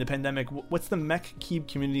Keebs during the pandemic, what's the mech Keeb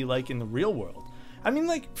community like in the real world? I mean,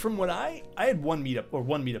 like, from what I had one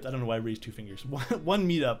meetup, I don't know why I raised 2 fingers. One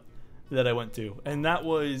meetup that I went to, and that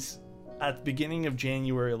was at the beginning of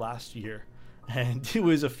January last year. And it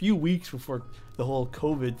was a few weeks before the whole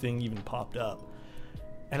COVID thing even popped up.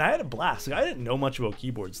 And I had a blast. Like, I didn't know much about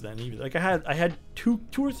keyboards then either. Like, I had two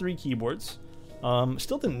or three keyboards.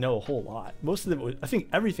 Still didn't know a whole lot. Most of them, I think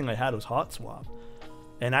everything I had was hot swap.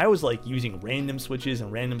 And I was like using random switches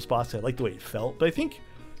and random spots. I liked the way it felt. But I think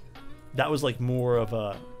that was like more of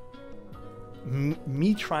a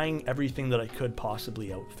me trying everything that I could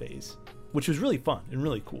possibly out phase, which was really fun and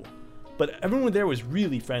really cool. But everyone there was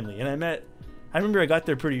really friendly. And I remember I got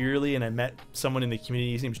there pretty early and I met someone in the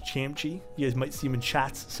community. His name's Champchi. You guys might see him in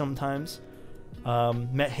chats sometimes.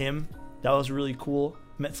 Met him. That was really cool.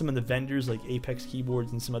 Met some of the vendors like Apex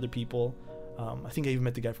Keyboards and some other people. I think I even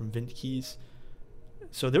met the guy from Vint Keys.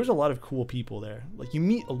 So there was a lot of cool people there. Like, you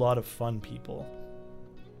meet a lot of fun people.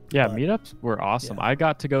 Yeah, But- meetups were awesome. yeah. I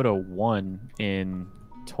got to go to one in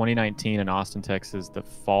 2019 in Austin, Texas, the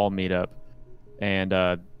fall meetup. And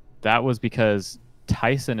that was because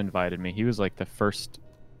Tyson invited me. He was like the first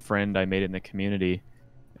friend I made in the community.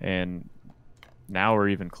 And now we're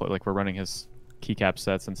even like we're running his keycap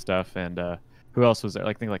sets and stuff. And who else was there?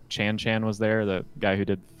 Like, I think like Chan was there, the guy who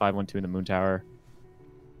did 512 in the Moon Tower.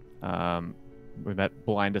 We met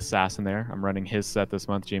Blind Assassin there. I'm running his set this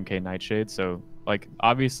month, GMK Nightshade. So, like,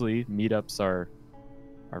 obviously, meetups are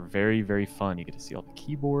very, very fun. You get to see all the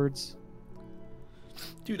keyboards.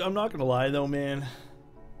 Dude, I'm not gonna lie though, man.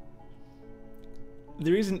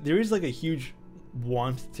 There is like a huge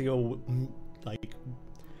want to go, like,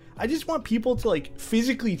 I just want people to like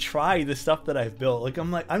physically try the stuff that I've built. Like,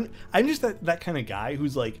 I'm just that kind of guy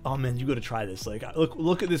who's like, oh man, you got to try this. Like,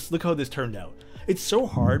 look at this, look how this turned out. It's so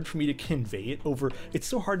hard for me to convey it over. It's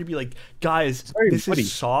so hard to be like, guys, very this woody.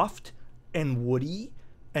 is soft and woody,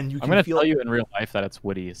 and you I'm can gonna feel. tell you in real life that it's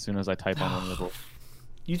Woody as soon as I type on one of the.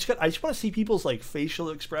 I just want to see people's like facial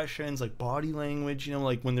expressions, like body language. You know,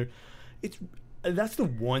 like when that's the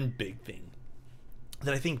one big thing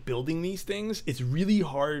that I think building these things, it's really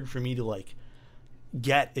hard for me to like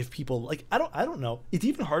get if people like I don't know. It's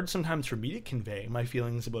even hard sometimes for me to convey my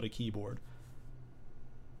feelings about a keyboard.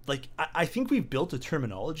 Like, I think we've built a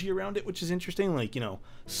terminology around it, which is interesting. Like, you know,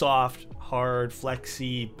 soft, hard,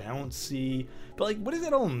 flexy, bouncy. But like, what does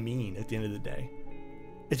that all mean at the end of the day?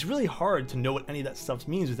 It's really hard to know what any of that stuff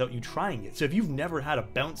means without you trying it. So if you've never had a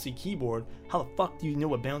bouncy keyboard, how the fuck do you know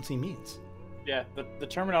what bouncy means? Yeah, the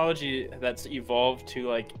terminology that's evolved to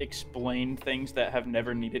like explain things that have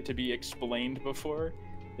never needed to be explained before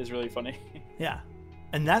is really funny. Yeah.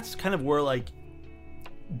 And that's kind of where, like,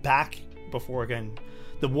 back before, again,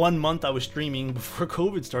 the 1 month I was streaming before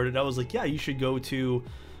COVID started, I was like, yeah, you should go to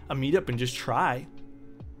a meetup and just try,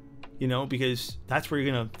 you know, because that's where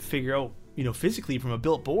you're going to figure out, you know, physically from a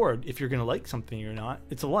built board, if you're going to like something or not.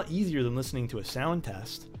 It's a lot easier than listening to a sound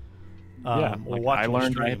test. Yeah, Or like, watching I a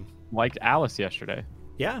learned I stream. liked Alice yesterday.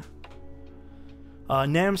 Yeah.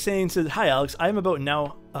 Nam saying says, hi Alex, I'm about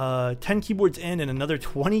now 10 keyboards in and another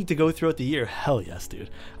 20 to go throughout the year. Hell yes, dude.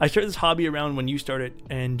 I started this hobby around when you started,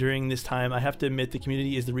 and during this time I have to admit the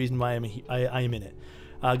community is the reason why I am in it.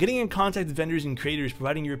 Getting in contact with vendors and creators,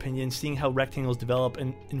 providing your opinions, seeing how rectangles develop,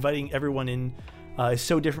 and inviting everyone in is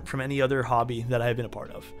so different from any other hobby that I have been a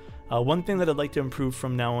part of. One thing that I'd like to improve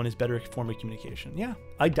from now on is better form of communication. Yeah,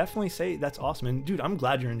 I definitely say that's awesome. And dude, I'm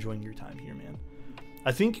glad you're enjoying your time here, man.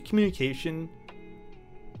 I think communication,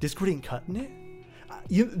 Discord ain't cutting it.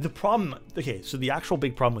 The problem, okay, so the actual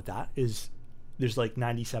big problem with that is there's like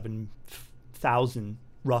 97,000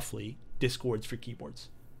 roughly Discords for keyboards.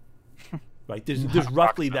 Right? There's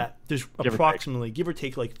roughly that. There's Give or approximately, give or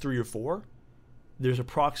take, like 3 or 4. There's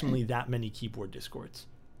approximately that many keyboard Discords.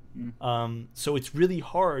 So it's really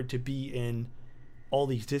hard to be in all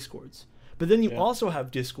these Discords. But then you also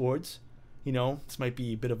have Discords, you know, this might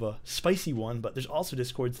be a bit of a spicy one, but there's also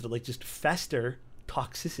Discords that like just fester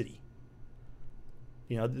toxicity.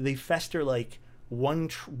 You know, they fester like one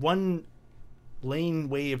lane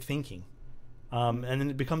way of thinking. and then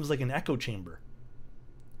it becomes like an echo chamber.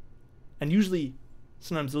 And usually,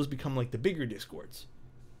 sometimes those become like the bigger discords.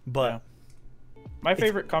 But my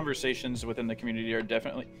favorite conversations within the community are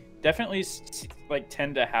definitely like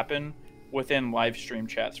tend to happen within live stream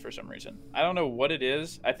chats for some reason. I don't know what it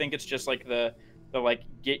is. I think it's just like the like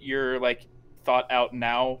get your like thought out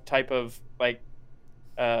now type of like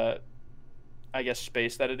I guess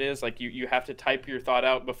space that it is. Like you have to type your thought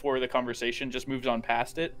out before the conversation just moves on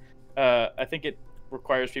past it. I think it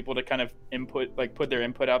requires people to kind of put their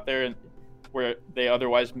input out there, and where they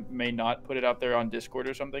otherwise may not put it out there on Discord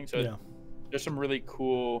or something. So there's some really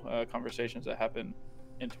cool conversations that happen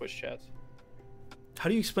in Twitch chats. How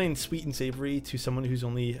do you explain sweet and savory to someone who's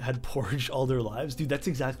only had porridge all their lives? Dude, that's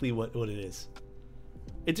exactly what it is.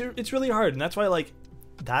 It's really hard, and that's why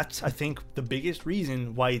that's I think the biggest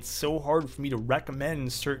reason why it's so hard for me to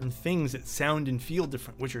recommend certain things that sound and feel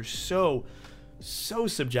different, which are so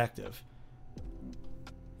subjective.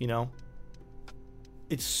 You know?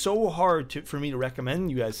 It's so hard for me to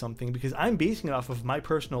recommend you guys something because I'm basing it off of my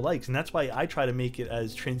personal likes, and that's why I try to make it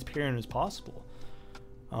as transparent as possible.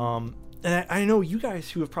 And I know you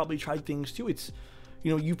guys who have probably tried things too. It's,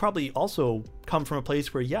 you probably also come from a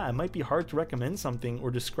place where, it might be hard to recommend something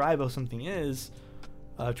or describe how something is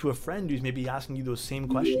to a friend who's maybe asking you those same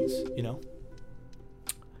questions,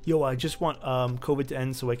 Yo, I just want COVID to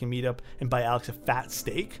end so I can meet up and buy Alex a fat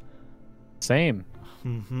steak. Same.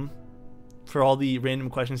 Mm-hmm. For all the random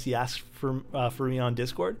questions he asks for me on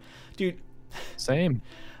Discord. Dude. Same.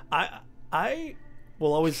 I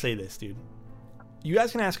will always say this, dude. You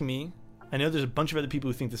guys can ask me. I know there's a bunch of other people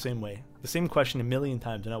who think the same way. The same question a million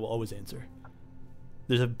times, and I will always answer.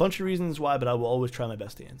 There's a bunch of reasons why, but I will always try my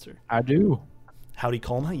best to answer. I do. Howdy,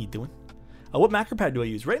 Colm. How you doing? What macro pad do I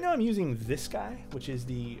use? Right now I'm using this guy, which is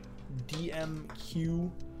the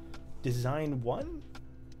DMQ Design 1.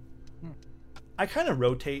 I kind of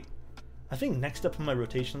rotate. I think next up on my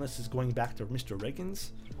rotation list is going back to Mr.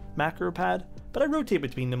 Reagan's macro pad, but I rotate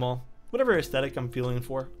between them all. Whatever aesthetic I'm feeling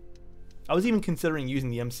for. I was even considering using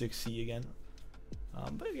the M6C again.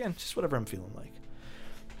 But again, just whatever I'm feeling like.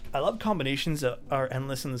 I love combinations that are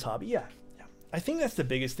endless in this hobby. Yeah. I think that's the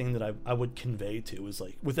biggest thing that I would convey to is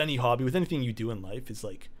like with any hobby, with anything you do in life, is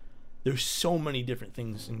like there's so many different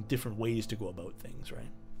things and different ways to go about things,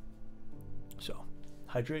 right? So,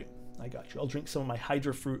 hydrate. I got you. I'll drink some of my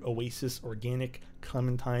Hydra Fruit Oasis Organic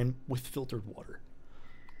Clementine with filtered water.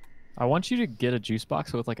 I want you to get a juice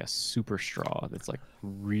box with like a super straw that's like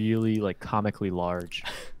really like comically large.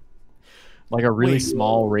 Like a really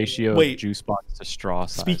small ratio of juice box to straw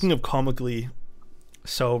size. Speaking of comically,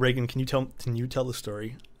 so Reagan, can you tell the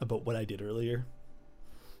story about what I did earlier?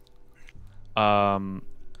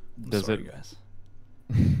 Does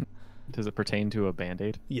it pertain to a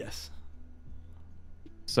Band-Aid? Yes.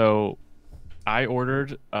 So I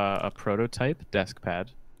ordered a prototype desk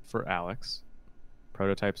pad for Alex.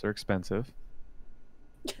 Prototypes are expensive.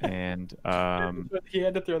 And he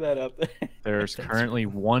had to throw that out there. There's currently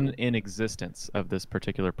one in existence of this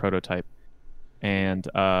particular prototype. And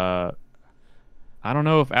I don't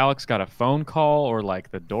know if Alex got a phone call or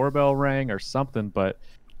like the doorbell rang or something, but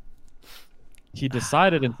he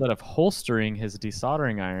decided instead of holstering his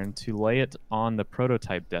desoldering iron to lay it on the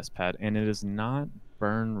prototype desk pad, and it is not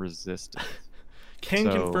burn resistant.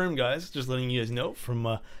 Confirm, guys, just letting you guys know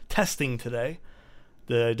from testing today,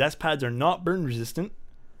 the desk pads are not burn resistant,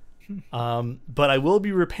 but I will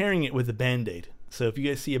be repairing it with a Band-Aid. So if you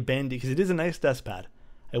guys see a Band-Aid, because it is a nice desk pad,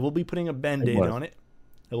 I will be putting a Band-Aid on it.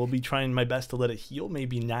 I will be trying my best to let it heal.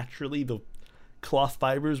 Maybe naturally the cloth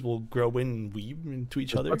fibers will grow in and weave into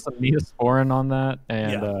each other. Put some Neosporin on that,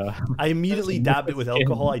 and I immediately dabbed it with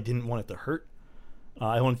alcohol. I didn't want it to hurt.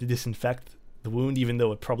 I wanted to disinfect the wound, even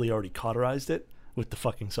though it probably already cauterized it with the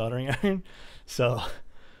fucking soldering iron. So,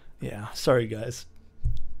 yeah, sorry guys.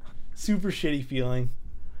 Super shitty feeling.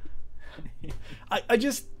 I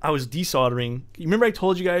was desoldering. You remember I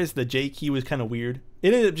told you guys the J key was kind of weird?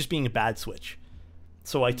 It ended up just being a bad switch.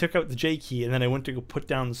 So I took out the J key and then I went to go put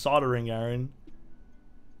down the soldering iron,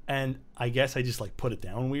 and I guess I just like put it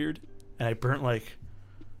down weird, and I burnt like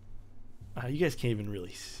you guys can't even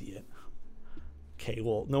really see it. Okay,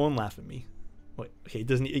 well, no one laugh at me. Wait, okay,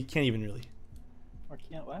 it can't even really. I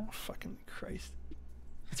can't laugh. Oh, fucking Christ.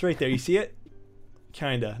 It's right there. You see it?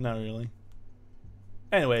 Kinda, not really.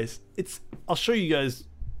 Anyways, I'll show you guys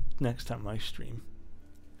next time I stream.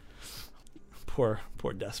 Poor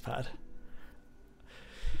desk pad.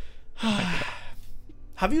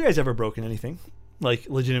 Have you guys ever broken anything? Like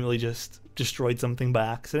legitimately just destroyed something by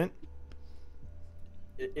accident?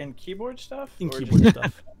 In keyboard stuff? In keyboard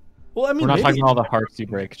stuff. Well, I mean, we're not talking about all the hearts you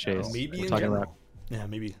break, Chase. Maybe we're in talking general. about Yeah,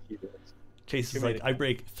 maybe. Case is Give me like, the I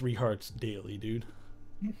break 3 hearts daily, dude.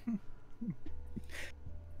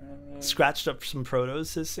 Scratched up some protos,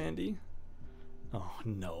 says Sandy. Oh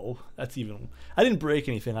no, that's even. I didn't break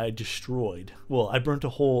anything. I destroyed. Well, I burnt a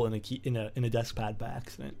hole in a desk pad by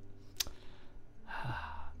accident.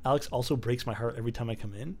 Alex also breaks my heart every time I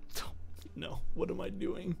come in. No, what am I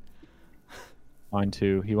doing? Mine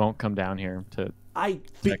too. He won't come down here to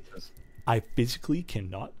Texas. I physically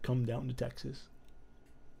cannot come down to Texas.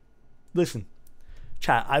 Listen,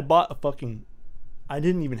 chat. I bought a fucking. I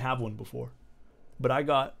didn't even have one before, but I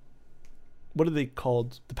got. What are they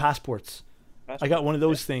called? The passports. I got one of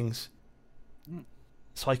those things,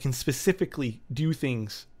 so I can specifically do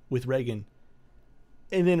things with Reagan.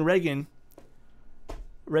 And then Reagan's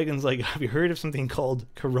like, "Have you heard of something called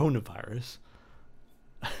coronavirus?"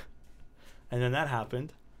 And then that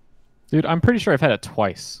happened. Dude, I'm pretty sure I've had it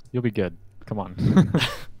twice. You'll be good. Come on.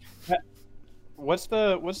 What's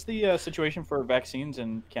the situation for vaccines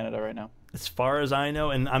in Canada right now? As far as I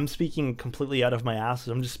know, and I'm speaking completely out of my ass,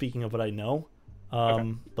 I'm just speaking of what I know.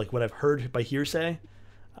 Like what I've heard by hearsay.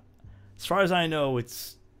 As far as I know,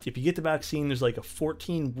 it's if you get the vaccine, there's like a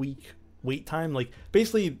 14-week wait time. Like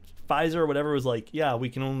basically Pfizer or whatever was like, yeah, we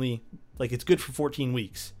can only like it's good for 14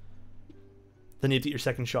 weeks. Then you have to get your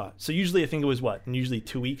second shot. So usually I think it was what? And usually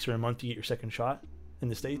 2 weeks or a month to get your second shot in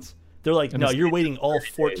the States. They're like, no, you're waiting all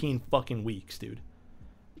 14 fucking weeks, dude.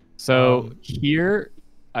 So here,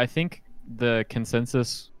 I think the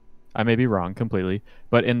consensus, I may be wrong completely,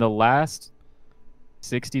 but in the last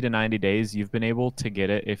 60 to 90 days, you've been able to get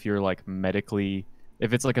it if you're like medically,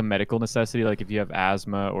 if it's like a medical necessity, like if you have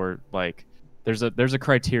asthma or like there's a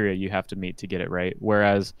criteria you have to meet to get it, right?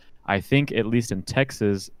 Whereas I think at least in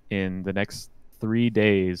Texas, in the next 3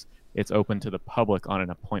 days, it's open to the public on an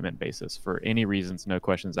appointment basis for any reasons, no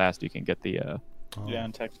questions asked. You can get the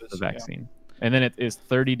in Texas, the vaccine. And then it is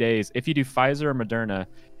 30 days. If you do Pfizer or Moderna,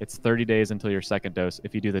 it's 30 days until your second dose.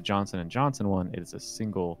 If you do the Johnson & Johnson one, it's a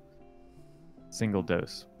single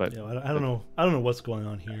dose. But yeah, I don't know. I don't know what's going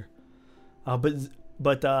on here.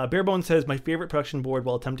 But Barebones says my favorite production board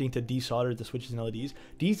while attempting to desolder the switches and LEDs.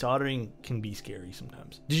 Desoldering can be scary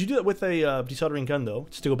sometimes. Did you do that with a desoldering gun though?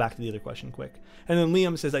 Just to go back to the other question quick. And then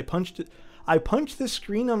Liam says I punched the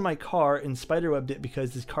screen on my car and spiderwebbed it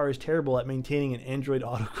because this car is terrible at maintaining an Android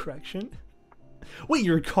autocorrection. Wait,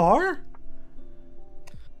 your car?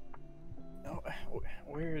 No,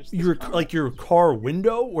 where is your like your car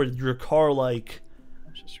window or your car like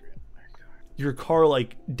your car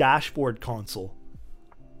like dashboard console?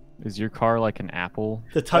 Is your car like an Apple?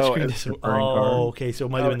 The touchscreen. Okay, so it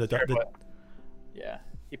might have been the yeah.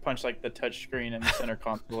 He punched like the touchscreen in the center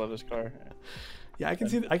console of his car. Yeah, I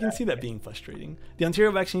can see that being frustrating. The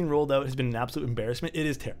Ontario vaccine rolled out has been an absolute embarrassment. It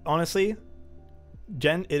is honestly,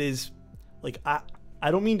 Jen, it is like I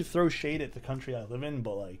don't mean to throw shade at the country I live in,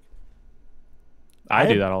 but like I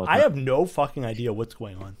do that all the time. I have no fucking idea what's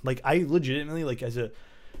going on. Like I legitimately like as a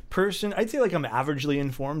person, I'd say like I'm averagely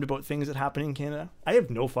informed about things that happen in Canada. I have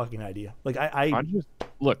no fucking idea. Like I just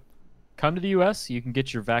look, come to the US, you can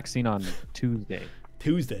get your vaccine on Tuesday.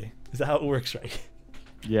 Tuesday? Is that how it works, right?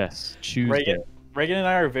 Yes, Tuesday. Reagan and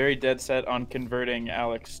I are very dead set on converting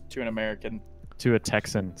Alex to an American. To a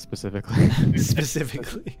Texan specifically.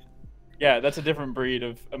 Specifically. Yeah, that's a different breed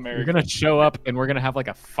of American. You're gonna show up and we're gonna have like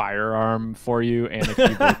a firearm for you and a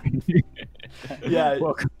keyboard. Yeah.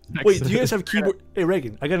 Wait, do you guys have keyboard? Hey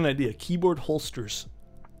Reagan, I got an idea. Keyboard holsters.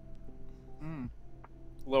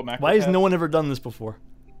 Little Mac. Why has no one ever done this before?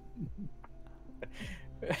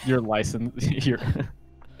 Your license.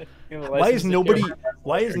 Why has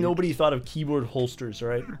nobody thought of keyboard holsters?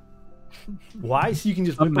 Right? Why? So you can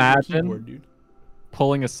just whip out your keyboard, dude.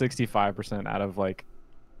 Pulling a 65% out of like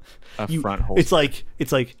a front holster.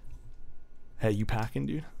 It's like, hey, you packing,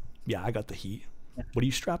 dude? Yeah, I got the heat. What are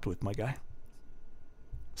you strapped with, my guy?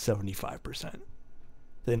 75%.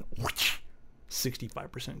 Then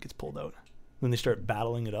 65% gets pulled out. Then they start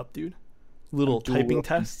battling it up, dude. Little typing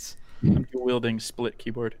tests. I'm wielding split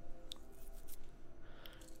keyboard.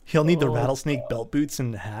 He'll need the rattlesnake belt boots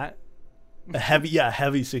and the hat. A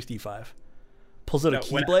heavy 65. Pulls out a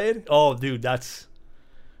keyblade. Oh, dude, that's.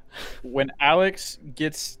 When Alex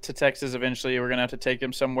gets to Texas eventually, we're gonna have to take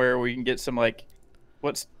him somewhere where we can get some like,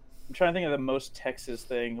 I'm trying to think of the most Texas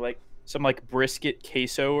thing, like some like brisket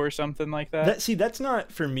queso or something like that. That's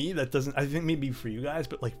not for me. That doesn't. I think maybe for you guys,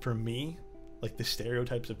 but like for me, like the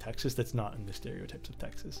stereotypes of Texas. That's not in the stereotypes of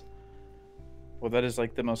Texas. Well, that is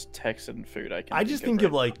like the most Texan food I can. I just think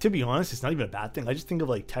of like, to be honest, it's not even a bad thing. I just think of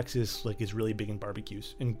like Texas like is really big in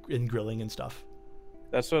barbecues and grilling and stuff.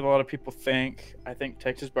 That's what a lot of people think. I think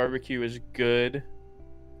Texas barbecue is good.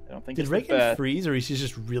 I don't think Did Reagan freeze or is he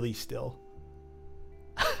just really still?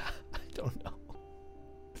 don't know.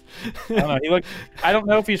 I don't know. I don't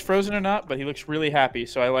know if he's frozen or not, but he looks really happy.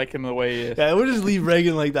 So I like him the way he is. Yeah, we'll just leave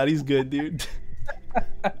Reagan like that. He's good, dude.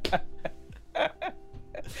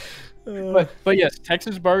 But yes,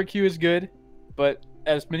 Texas barbecue is good. But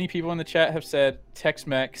as many people in the chat have said,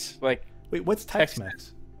 Tex-Mex, like wait, what's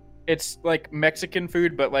Tex-Mex? It's like Mexican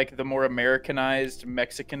food, but like the more Americanized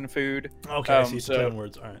Mexican food. Okay, I see. So, play on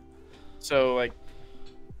words. All right. So like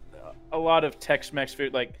a lot of Tex-Mex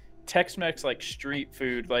food, like Tex-Mex, like street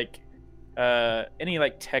food, like any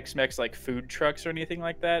like Tex-Mex like food trucks or anything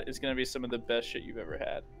like that is gonna be some of the best shit you've ever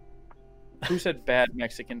had. Who said bad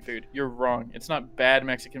Mexican food? You're wrong. It's not bad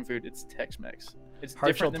Mexican food. It's Tex-Mex. It's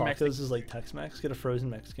Hard different shell than tacos Mexican. is like Tex-Mex. Get a frozen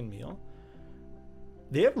Mexican meal.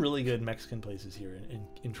 They have really good Mexican places here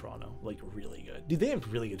in Toronto. Like really good. Dude, they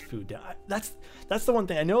have really good food. That's the one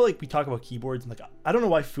thing. I know like we talk about keyboards and like I don't know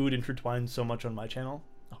why food intertwines so much on my channel.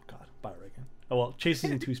 Oh god, bye Reagan. Oh well, Chase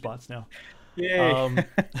is in 2 spots now. Yay.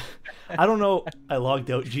 I don't know. I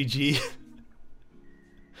logged out. GG.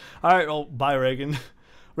 All right, well, bye Reagan.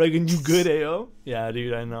 Reagan, you good, AO? Yeah,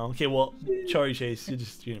 dude, I know. Okay, well, sorry Chase,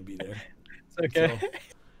 you're gonna be there. It's okay.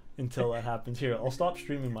 Until that happens. Here, I'll stop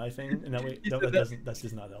streaming my thing, and that way that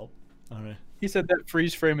does not help. All right. He said that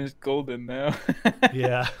freeze frame is golden now.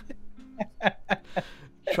 Yeah.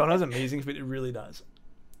 Toronto has amazing food. It really does.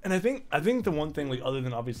 And I think the one thing, like other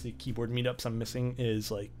than obviously keyboard meetups, I'm missing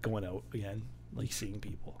is like going out again, like seeing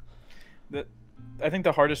people. I think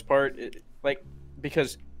the hardest part, like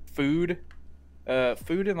because food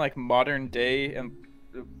in like modern day, and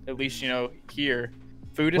at least here,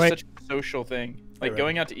 food is such a social thing. Like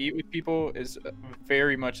going out to eat with people is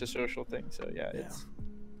very much a social thing. So yeah. It's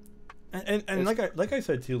and like I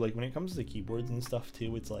said too, like when it comes to keyboards and stuff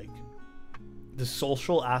too, it's like the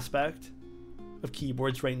social aspect of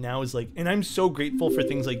keyboards right now is like, and I'm so grateful for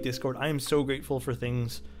things like Discord. I am so grateful for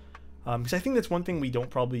things because I think that's one thing we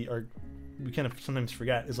kind of sometimes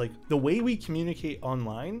forget is like the way we communicate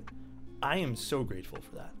online. I am so grateful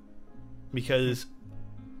for that, because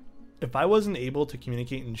if I wasn't able to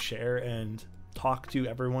communicate and share and talk to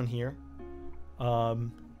everyone here, I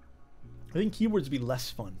think keyboards would be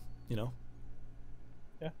less fun,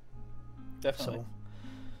 Yeah, definitely. So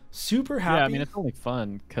super happy. Yeah, I mean it's only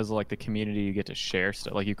fun because of like the community. You get to share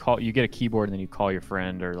stuff. Like you get a keyboard and then you call your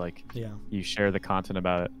friend, or like you share the content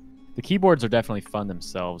about it. The keyboards are definitely fun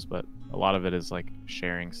themselves, but a lot of it is like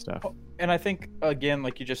sharing stuff. And I think again,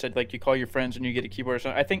 like you just said, like you call your friends and you get a keyboard or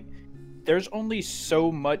something. I think there's only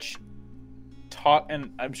so much talk,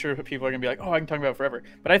 and I'm sure people are gonna be like, oh, I can talk about it forever,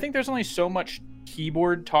 but I think there's only so much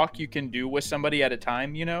keyboard talk you can do with somebody at a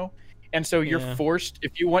time, and so you're forced,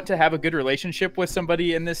 if you want to have a good relationship with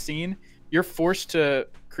somebody in this scene, you're forced to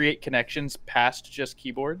create connections past just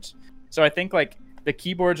keyboards. So I think like the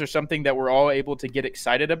keyboards are something that we're all able to get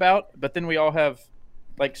excited about, but then we all have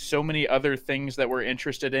like so many other things that we're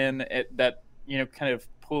interested in that kind of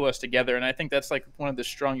pull us together. And I think that's like one of the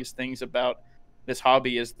strongest things about this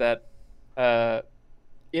hobby is that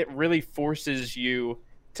it really forces you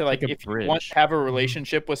to like if you want to have a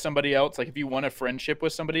relationship with somebody else, like if you want a friendship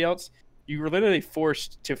with somebody else, you're literally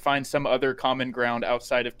forced to find some other common ground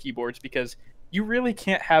outside of keyboards, because you really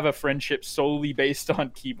can't have a friendship solely based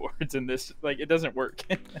on keyboards in this. Like it doesn't work.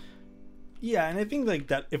 Yeah, and I think like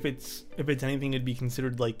that if it's anything, it'd be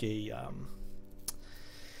considered like a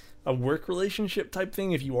work relationship type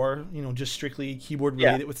thing if you are just strictly keyboard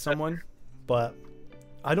related with someone. But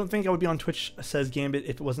I don't think I would be on Twitch, says Gambit,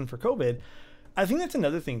 if it wasn't for COVID. I think that's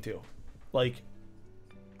another thing too. Like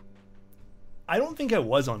I don't think I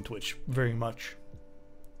was on Twitch very much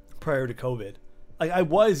prior to COVID. Like I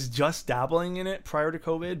was just dabbling in it prior to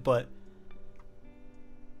COVID, but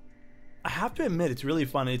I have to admit it's really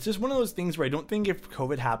fun. It's just one of those things where I don't think if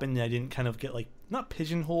COVID happened and I didn't kind of get like not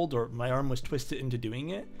pigeonholed or my arm was twisted into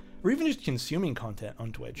doing it, or even just consuming content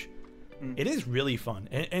on Twitch. It is really fun.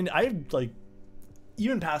 And I've like,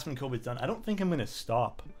 even past when COVID's done, I don't think I'm going to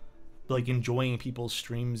stop like enjoying people's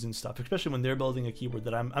streams and stuff, especially when they're building a keyboard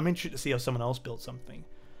that I'm interested to see how someone else builds something.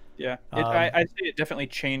 Yeah, I'd say it definitely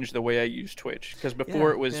changed the way I use Twitch, because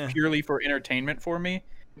before it was purely for entertainment for me.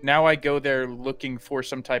 Now I go there looking for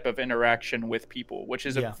some type of interaction with people, which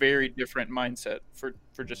is a very different mindset for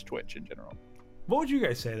just Twitch in general. What would you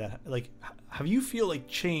guys say that, like, have you feel like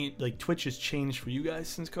Twitch has changed for you guys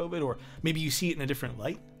since COVID, or maybe you see it in a different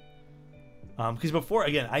light? Because before,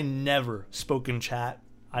 again, I never spoke in chat.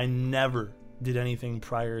 I never did anything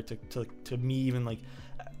prior to me even like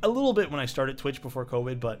a little bit when I started Twitch before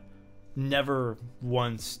COVID, but never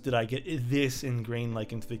once did I get this ingrained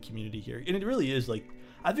like into the community here. And it really is like,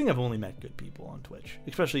 I think I've only met good people on Twitch,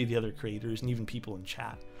 especially the other creators and even people in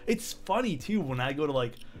chat. It's funny too when I go to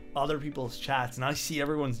like other people's chats, and I see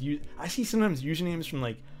I see sometimes usernames from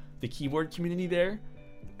like the keyboard community there,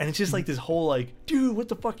 and it's just like this whole like, dude, what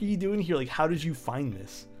the fuck are you doing here? Like, how did you find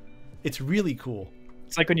this? It's really cool.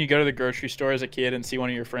 It's like when you go to the grocery store as a kid and see one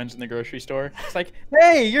of your friends in the grocery store. It's like,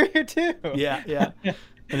 hey, you're here too. Yeah.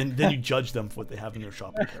 And then you judge them for what they have in their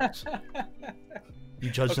shopping carts. You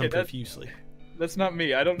judge them profusely. That's not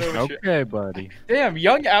me. I don't know. Okay, buddy. Damn,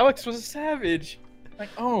 young Alex was a savage. Like,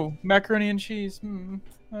 oh, macaroni and cheese.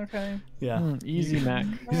 Okay. Yeah. Easy, Mac.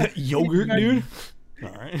 Is that yogurt, dude? All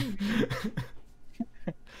right.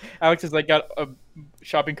 Alex has like got a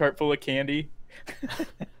shopping cart full of candy.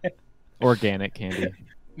 Organic candy.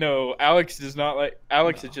 No, Alex does not like.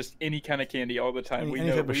 Alex is just any kind of candy all the time. We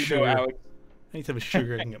know Alex. Any type of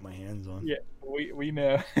sugar I can get my hands on. Yeah, we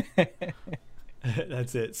know.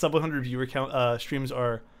 That's it. Sub 100 viewer count streams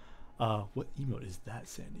are. What emote is that,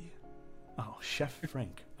 Sandy? Oh, Chef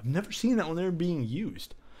Frank. I've never seen that when they're being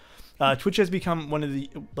used. Twitch has become one of the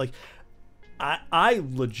like. I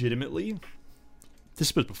legitimately.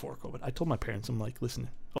 This was before COVID. I told my parents, I'm like, listen.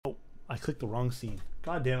 Oh, I clicked the wrong scene.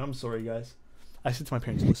 God damn, I'm sorry, guys. I said to my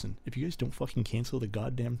parents, listen, if you guys don't fucking cancel the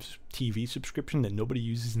goddamn TV subscription that nobody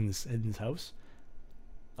uses in this house,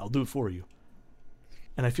 I'll do it for you.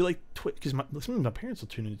 And I feel like Twitch, because sometimes my parents will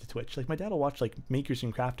tune into Twitch. Like my dad will watch like Makers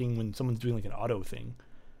and Crafting when someone's doing like an auto thing.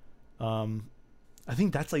 I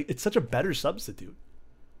think that's like, it's such a better substitute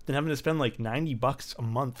than having to spend like $90 a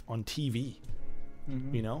month on TV.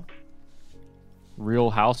 Mm-hmm. You know? Real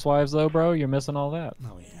Housewives though, bro, you're missing all that.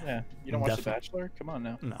 Oh yeah. Yeah. You don't watch The Bachelor? Come on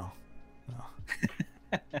now. No.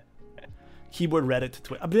 Keyboard Reddit to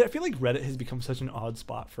Twitch. I feel like Reddit has become such an odd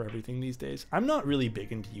spot for everything these days. I'm not really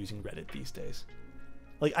big into using Reddit these days.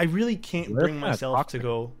 Like I really can't bring myself to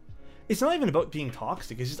go. It's not even about being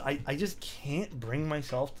toxic. It's just I just can't bring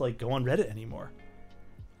myself to like go on Reddit anymore.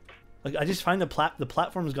 Like I just find the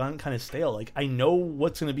platform's gone kind of stale. Like I know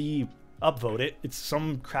what's gonna be upvoted. It's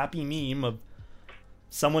some crappy meme of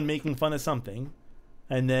someone making fun of something,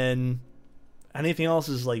 and then anything else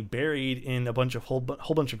is like buried in a whole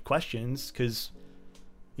bunch of questions because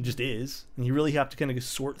it just is, and you really have to kind of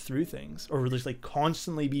sort through things, or just like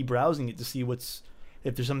constantly be browsing it to see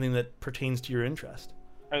if there's something that pertains to your interest.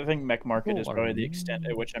 I think Mech Market is probably the extent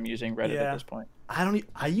at which I'm using Reddit at this point.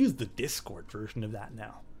 I use the Discord version of that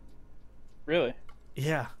now. Really?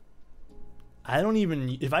 Yeah. I don't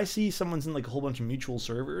even, if I see someone's in like a whole bunch of mutual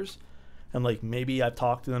servers, and like maybe I've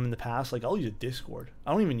talked to them in the past, like I'll use a Discord.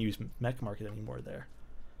 I don't even use Mech Market anymore there.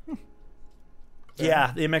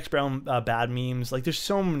 Yeah, the MX Brown bad memes. Like there's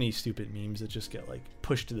so many stupid memes that just get like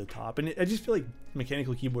pushed to the top, and I just feel like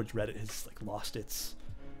Mechanical Keyboards Reddit has like lost its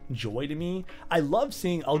joy to me. I love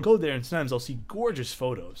seeing. I'll go there and sometimes I'll see gorgeous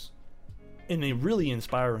photos, and they really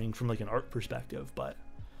inspiring from like an art perspective. But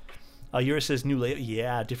Yura says new layout.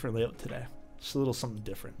 Yeah, different layout today. Just a little something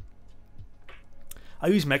different. I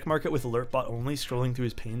use Mech Market with AlertBot only. Scrolling through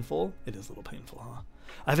is painful. It is a little painful, huh?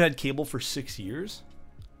 I've had cable for 6 years.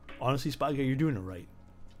 Honestly, Spy Guy, you're doing it right.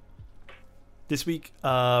 This week,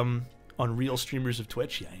 on Real Streamers of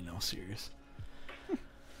Twitch. Yeah, I know, serious.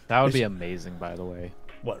 That would be amazing, by the way.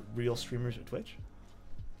 What, Real Streamers of Twitch?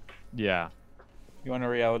 Yeah. You want a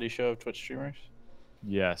reality show of Twitch streamers?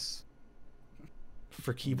 Yes.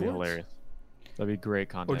 For That'd be keyboards? hilarious. That'd be great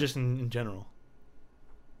content. Or just in general?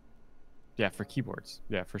 Yeah, for keyboards.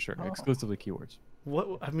 Yeah, for sure. Oh. Exclusively keyboards.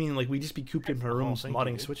 What? I mean, like, we'd just be cooped in our rooms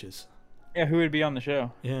modding switches. Yeah, who would be on the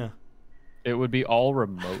show? Yeah. It would be all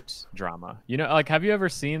remote drama. You know, like, have you ever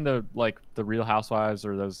seen the Real Housewives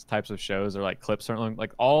or those types of shows or like clips? Certainly,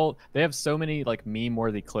 like they have so many like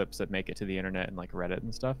meme-worthy clips that make it to the internet and like Reddit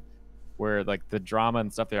and stuff, where like the drama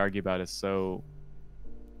and stuff they argue about is so.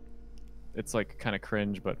 It's like kind of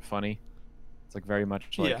cringe but funny. It's like very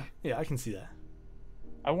much like. Yeah, I can see that.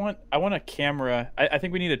 I want a camera. I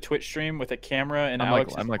think we need a Twitch stream with a camera and I'm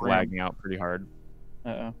Alex. I'm like lagging out pretty hard.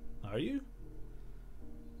 Uh-oh. Are you?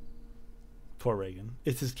 Poor Reagan.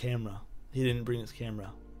 It's his camera. He didn't bring his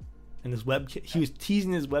camera. And his webcam. He was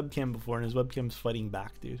teasing his webcam before, and his webcam's fighting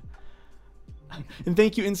back, dude. And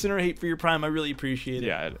thank you, Incinerate, for your Prime. I really appreciate it.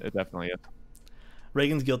 Yeah, it definitely is.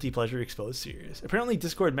 Reagan's guilty pleasure exposed. Serious. Apparently,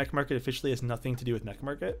 Discord Mech Market officially has nothing to do with Mech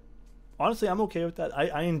Market. Honestly, I'm okay with that.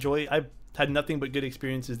 I enjoy. I've had nothing but good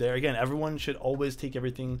experiences there. Again, everyone should always take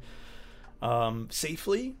everything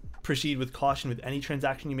safely. Proceed with caution with any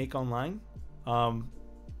transaction you make online. I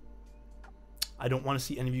don't want to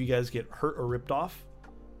see any of you guys get hurt or ripped off.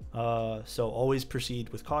 So always proceed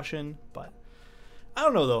with caution. But I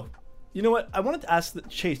don't know though. You know what? I wanted to ask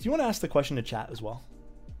Chase. Do you want to ask the question to chat as well?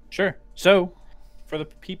 Sure. So, for the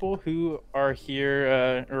people who are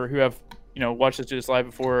here or who have watched us do this live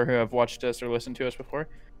before, or who have watched us or listened to us before,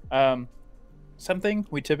 Something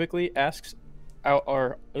we typically ask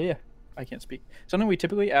I can't speak. Something we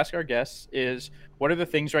typically ask our guests is, what are the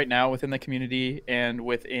things right now within the community and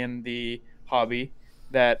within the hobby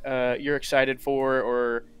that you're excited for,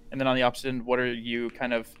 or and then on the opposite end, what are you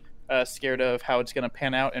kind of scared of how it's going to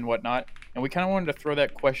pan out and whatnot? And we kind of wanted to throw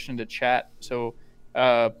that question to chat. So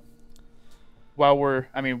we'll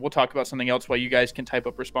talk about something else while you guys can type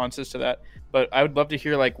up responses to that. But I would love to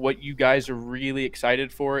hear like what you guys are really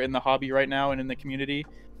excited for in the hobby right now and in the community,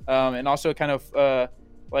 and also kind of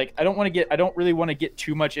like I don't really want to get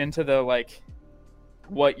too much into the like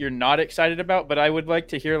what you're not excited about, but I would like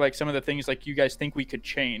to hear like some of the things like you guys think we could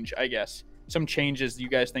change. I guess some changes you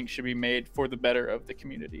guys think should be made for the better of the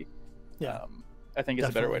community. Yeah, I think it's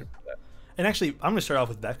a better way to put that. And actually, I'm going to start off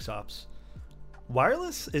with Vexops.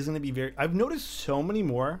 Wireless is going to be I've noticed so many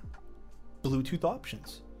more Bluetooth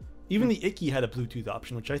options. Even the Icky had a Bluetooth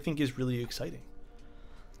option, which I think is really exciting.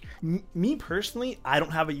 Me personally, I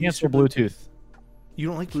don't have a use for Bluetooth. You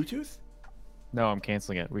don't like Bluetooth? No, I'm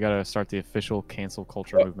canceling it. We got to start the official cancel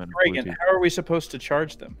culture movement. Reagan, how are we supposed to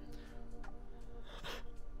charge them?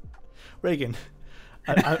 Reagan,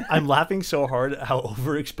 I'm laughing so hard at how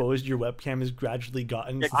overexposed your webcam has gradually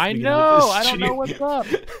gotten. I know. I don't know what's up.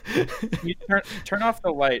 You turn off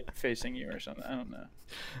the light facing you or something. I don't know.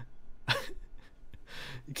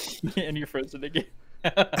 And you're frozen again.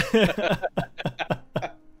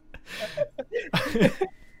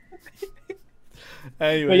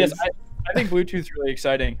 Anyways. Yes, I think Bluetooth's really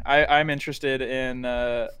exciting. I'm interested in.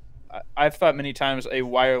 I've thought many times a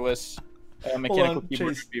wireless mechanical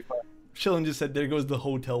keyboard would be fun. Shillen just said, "There goes the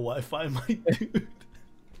hotel Wi-Fi, my dude."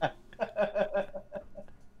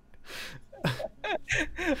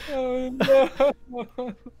 Oh no!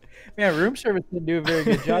 Man, room service didn't do a very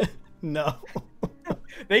good job. No,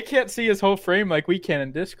 they can't see his whole frame like we can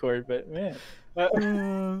in Discord, but man.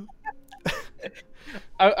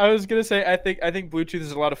 I was gonna say I think Bluetooth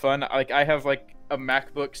is a lot of fun. Like I have like a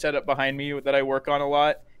MacBook set up behind me that I work on a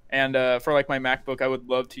lot, and for like my MacBook, I would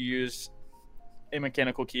love to use a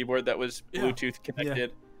mechanical keyboard that was Bluetooth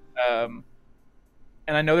connected. Yeah.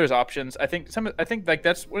 And I know there's options. I think like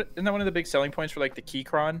isn't that one of the big selling points for like the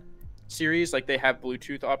Keychron series? Like they have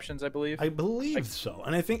Bluetooth options, I believe. I believe so,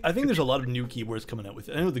 and I think there's a lot of new keyboards coming out with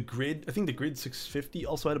it. I know the Grid. I think the Grid 650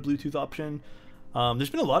 also had a Bluetooth option. There's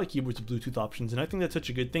been a lot of keyboards with Bluetooth options, and I think that's such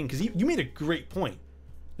a good thing because you made a great point.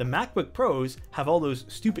 The MacBook Pros have all those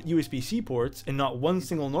stupid USB-C ports and not one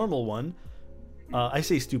single normal one. I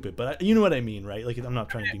say stupid, but you know what I mean, right? Like I'm not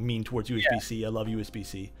trying to be mean towards USB-C. Yeah. I love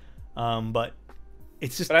USB-C, but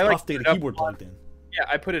it's just tough to get a keyboard plugged in. Yeah,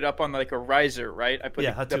 I put it up on like a riser, right? I put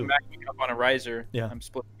the MacBook up on a riser. Yeah, I'm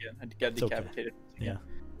splitting it. I got decapitated. Okay.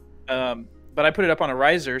 Yeah. But I put it up on a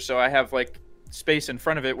riser, so I have like space in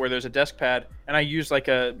front of it where there's a desk pad, and I use like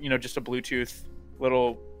a just a Bluetooth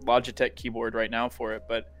little Logitech keyboard right now for it.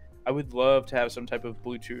 But I would love to have some type of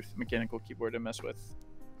Bluetooth mechanical keyboard to mess with.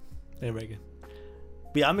 Hey, Reagan.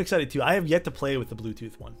 But yeah, I'm excited too. I have yet to play with the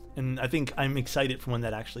Bluetooth one, and I think I'm excited for when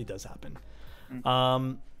that actually does happen.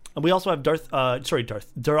 And we also have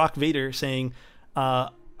Darok Vader saying,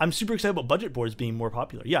 I'm super excited about budget boards being more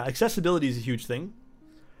popular. Yeah, accessibility is a huge thing.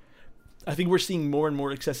 I think we're seeing more and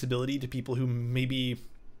more accessibility to people who maybe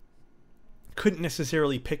couldn't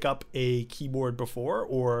necessarily pick up a keyboard before,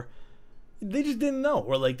 or they just didn't know,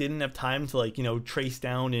 or like they didn't have time to like, trace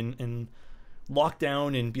down and lock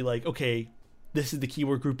down and be like, okay, this is the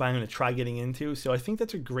keyword group I'm going to try getting into. So I think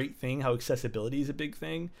that's a great thing, how accessibility is a big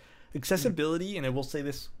thing. Accessibility, and I will say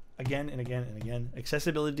this again and again and again,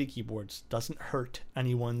 accessibility to keyboards doesn't hurt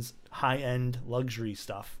anyone's high-end luxury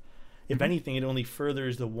stuff. If anything, it only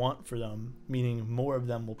furthers the want for them, meaning more of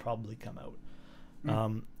them will probably come out.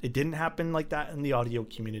 It didn't happen like that in the audio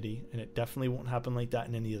community, and it definitely won't happen like that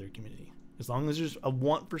in any other community. As long as there's a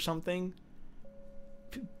want for something,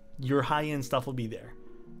 your high-end stuff will be there.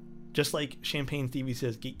 Just like Champagne Stevie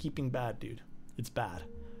says, gatekeeping bad, dude. It's bad.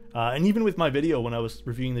 And even with my video when I was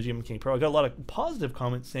reviewing the GM King Pro, I got a lot of positive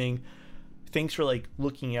comments saying, thanks for like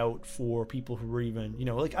looking out for people who were even,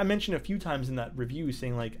 like I mentioned a few times in that review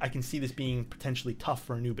saying like, I can see this being potentially tough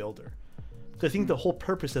for a new builder. Because I think the whole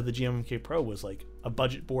purpose of the GMK Pro was like a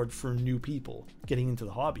budget board for new people getting into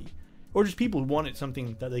the hobby, or just people who wanted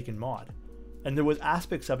something that they can mod. And there was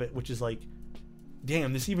aspects of it which is like,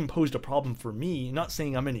 damn, this even posed a problem for me. Not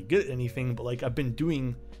saying I'm any good at anything, but like I've been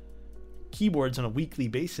doing keyboards on a weekly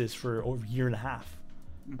basis for over a year and a half.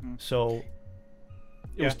 So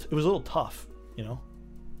it was a little tough, Yeah.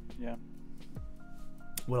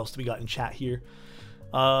 What else do we got in chat here?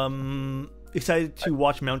 Excited to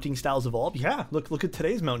watch mounting styles evolve. Yeah, look at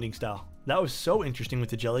today's mounting style. That was so interesting with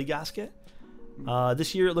the jelly gasket.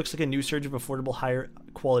 This year, it looks like a new surge of affordable, higher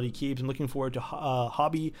quality keys. I'm looking forward to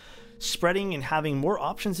Hobby spreading and having more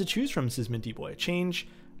options to choose from, says Minty Boy. Change,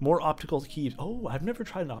 more optical keys. Oh, I've never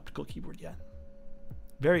tried an optical keyboard yet.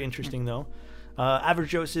 Very interesting, though. Average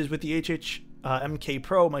Joe says, with the MK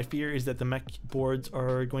Pro, my fear is that the mech boards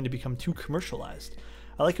are going to become too commercialized.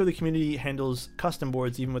 I like how the community handles custom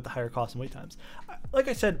boards, even with the higher cost and wait times. Like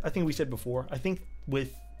I said, I think we said before, I think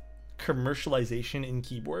with commercialization in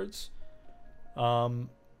keyboards, I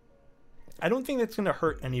don't think that's going to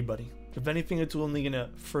hurt anybody. If anything, it's only going to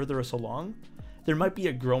further us along. There might be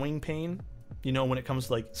a growing pain, you know, when it comes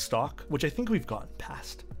to like stock, which I think we've gotten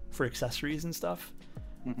past for accessories and stuff.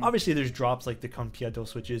 Mm-hmm. Obviously, there's drops like the Compietto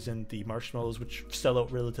switches and the Marshmallows, which sell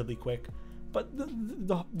out relatively quick, but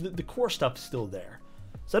the core stuff's still there.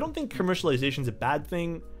 So I don't think commercialization is a bad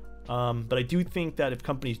thing, but I do think that if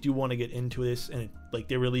companies do want to get into this and like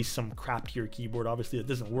they release some crappier keyboard, obviously that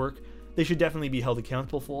doesn't work, they should definitely be held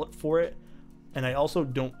accountable for it. And I also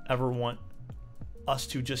don't ever want us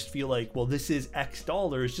to just feel like, well, this is X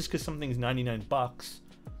dollars, just because something's $99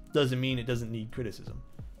 doesn't mean it doesn't need criticism,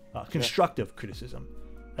 constructive criticism.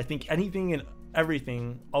 I think anything and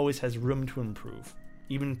everything always has room to improve,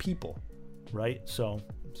 even people, right? So,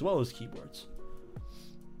 as well as keyboards.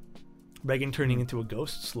 Reagan turning into a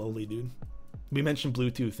ghost slowly, dude. We mentioned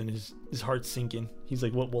Bluetooth and his heart's sinking. He's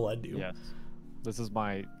like, what will I do? Yes. This is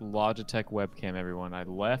my Logitech webcam, everyone. I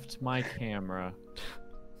left my camera.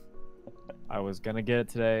 I was going to get it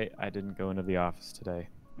today. I didn't go into the office today.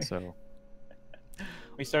 So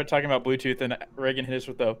we started talking about Bluetooth and Reagan hit us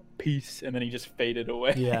with a peace and then he just faded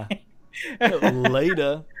away. Yeah.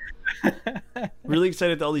 Later. Really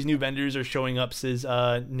excited that all these new vendors are showing up, says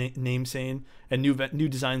Name saying, and new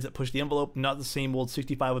designs that push the envelope, not the same old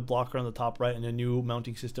 65 with blocker on the top right and a new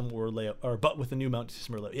mounting system or layout, but with a new mounting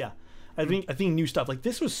system or layout. Yeah. I think new stuff. Like,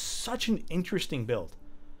 this was such an interesting build.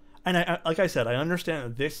 And I like I said, I understand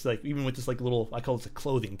that this, like, even with this like little, I call it a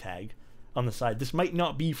clothing tag on the side, this might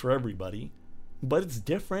not be for everybody, but it's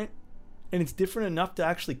different. And it's different enough to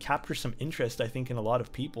actually capture some interest, I think, in a lot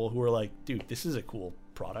of people who are like, dude, this is a cool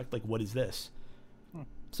product. Like, what is this?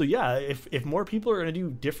 So yeah, if more people are going to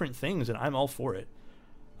do different things, then I'm all for it.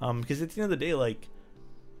 Because at the end of the day, like,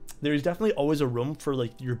 there's definitely always a room for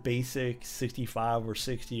like your basic 65 or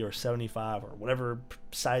 60 or 75 or whatever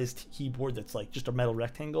sized keyboard that's like just a metal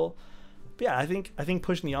rectangle. But yeah, I think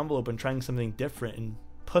pushing the envelope and trying something different and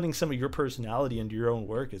putting some of your personality into your own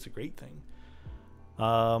work is a great thing.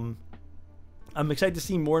 I'm excited to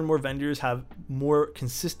see more and more vendors have more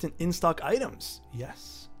consistent in-stock items.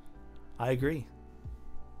 Yes, I agree.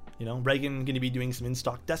 You know, Reagan going to be doing some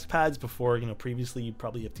in-stock desk pads before, you know, previously you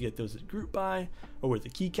probably have to get those at Group Buy or with the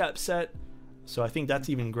keycap set. So I think that's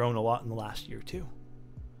even grown a lot in the last year too.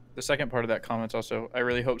 The second part of that comment also, I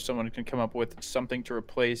really hope someone can come up with something to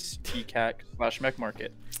replace TCAC/Mech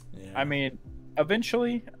Market. Yeah. I mean,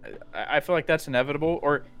 eventually, I feel like that's inevitable,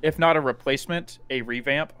 or if not a replacement, a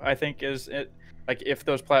revamp, I think is it. Like, if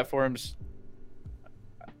those platforms,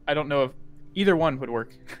 I don't know if either one would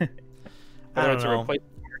work. Whether it's a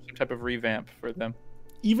replacement or some type of revamp for them.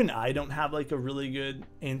 Even I don't have like a really good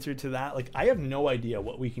answer to that. Like, I have no idea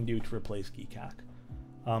what we can do to replace Geekhack,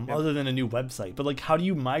 other than a new website. But like, how do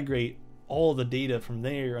you migrate all the data from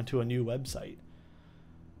there onto a new website?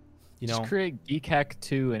 You know, just create Geekhack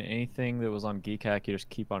 2, and anything that was on Geekhack, you just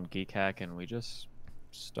keep on Geekhack, and we just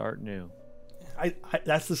start new. I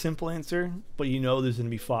that's the simple answer, but you know there's going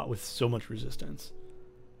to be fought with so much resistance.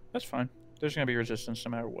 That's fine. There's going to be resistance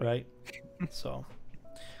no matter what. Right? So,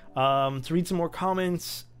 to read some more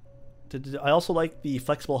comments, I also like the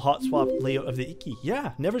flexible hot swap layout of the Iki.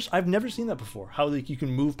 Yeah, I've never seen that before. How like you can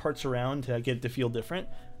move parts around to get it to feel different.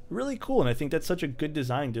 Really cool, and I think that's such a good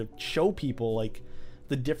design to show people like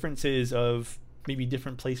the differences of maybe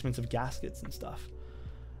different placements of gaskets and stuff.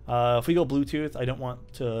 If we go Bluetooth, I don't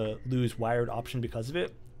want to lose wired option because of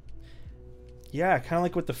it. Yeah, kind of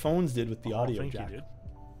like what the phones did with the audio jack.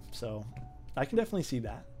 So I can definitely see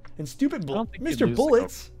that. And stupid Mr.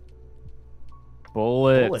 Bullets.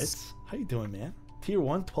 Bullets. How you doing, man? Tier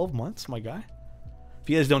 1, 12 months, my guy. If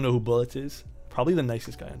you guys don't know who Bullets is, probably the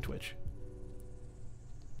nicest guy on Twitch.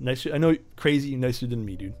 Nicer, I know, crazy, nicer than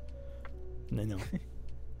me, dude. I know.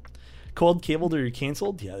 Cold cabled or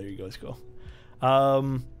canceled? Yeah, there you go. Let's go.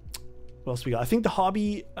 What else we got? I think the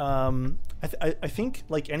hobby, I think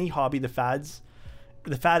like any hobby, the fad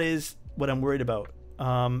is what I'm worried about.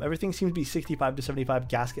 Everything seems to be 65 to 75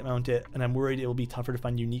 gasket mounted, and I'm worried it will be tougher to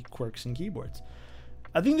find unique quirks in keyboards.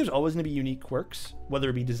 I think there's always going to be unique quirks, whether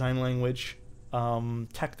it be design language,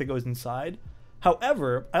 tech that goes inside.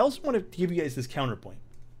 However, I also want to give you guys this counterpoint.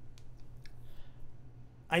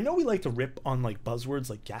 I know we like to rip on like buzzwords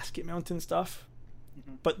like gasket mount and stuff,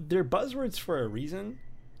 but they're buzzwords for a reason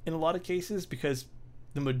in a lot of cases, because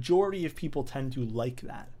the majority of people tend to like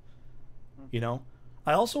that. You know,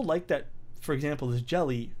 I also like that, for example, this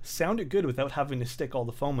jelly sounded good without having to stick all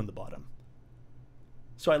the foam in the bottom.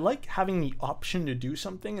 So I like having the option to do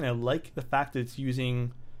something, and I like the fact that it's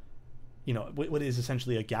using, you know, what is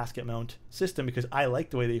essentially a gasket mount system, because I like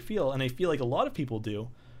the way they feel, and I feel like a lot of people do.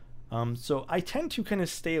 So I tend to kind of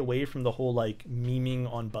stay away from the whole like memeing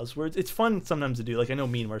on buzzwords. It's fun sometimes to do. Like I know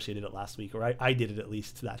me and Marcia did it last week, or I did it at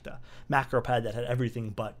least, to that macro pad that had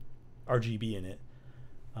everything but RGB in it.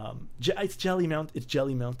 It's jelly mount. It's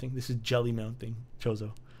jelly mounting. This is jelly mounting,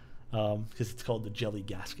 Chozo, because it's called the jelly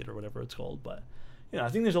gasket or whatever it's called. But you know, I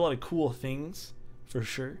think there's a lot of cool things for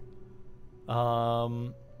sure.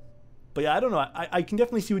 But yeah, I don't know. I can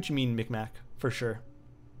definitely see what you mean, Micmac, for sure.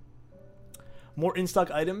 More in-stock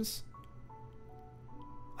items.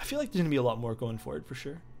 I feel like there's going to be a lot more going forward for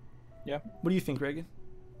sure. Yeah. What do you think, Reagan?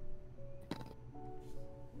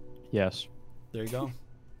 Yes. There you go.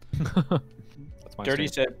 That's my Dirty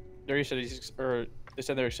stand. said they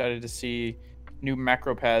said they're excited to see new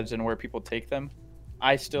macro pads and where people take them.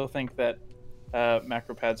 I still think that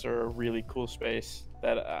macro pads are a really cool space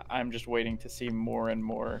that I'm just waiting to see more and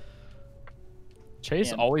more.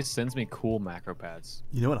 Chase And- always sends me cool macro pads.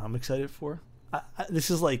 You know what I'm excited for? This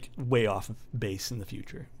is like way off of base in the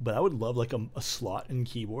future, but I would love like a slot in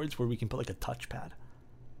keyboards where we can put like a touchpad.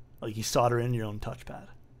 Like you solder in your own touchpad.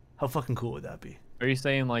 How fucking cool would that be? Are you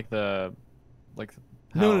saying like No.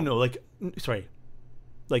 how- Like, sorry.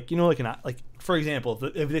 Like, you know, like for example,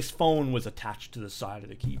 if this phone was attached to the side of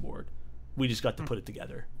the keyboard, we just got to put it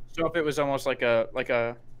together. So if it was almost like a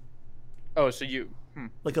so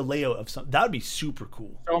Like a layout of something. That would be super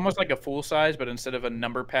cool. almost like a full size, but instead of a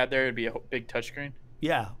number pad there, it'd be a big touchscreen.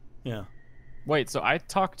 Yeah. Yeah. Wait, so I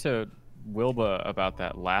talked to Wilba about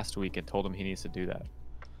that last week and told him he needs to do that.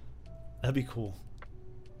 That'd be cool.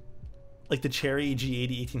 Like the Cherry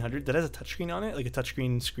G80 1800 that has a touchscreen on it, like a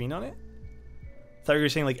touchscreen screen on it. I thought you were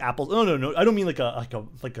saying like Apple's. Oh no, I don't mean like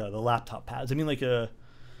the laptop pads. I mean like a.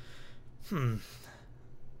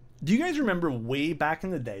 Do you guys remember way back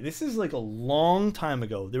in the day? This is like a long time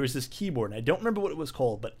ago. There was this keyboard, and I don't remember what it was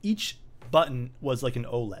called, but each button was like an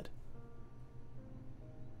OLED.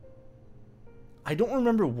 I don't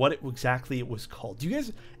remember what exactly it was called. Do you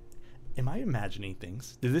guys? Am I imagining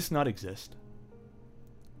things? Did this not exist?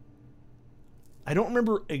 I don't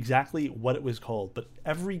remember exactly what it was called, but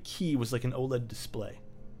every key was like an OLED display.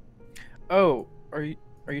 Oh, are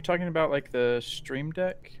you talking about like the Stream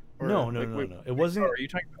Deck? Or, No. wait, It wasn't Are you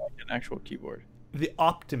talking about like an actual keyboard? the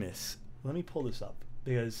Optimus. Let me pull this up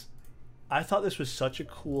because I thought this was such a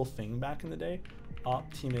cool thing back in the day.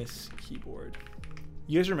 Optimus keyboard.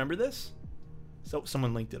 You guys remember this? So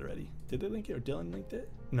someone linked it already. Did they link it or Dylan linked it?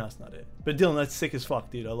 No, that's not it. But Dylan, that's sick as fuck,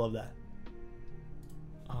 dude. I love that.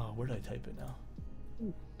 Oh, where did I type it now?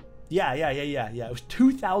 Yeah. It was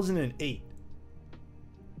 2008.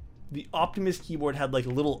 The Optimus keyboard had like a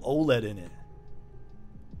little OLED in it.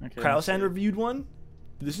 Okay. Krausan reviewed one.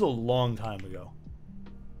 This is a long time ago.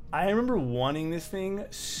 I remember wanting this thing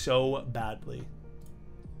so badly.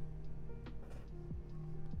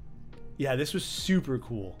 Yeah, this was super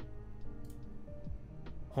cool.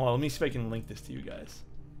 Hold on, let me see if I can link this to you guys.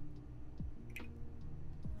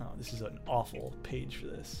 Oh, this is an awful page for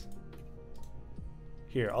this.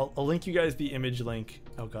 Here, I'll link you guys the image link.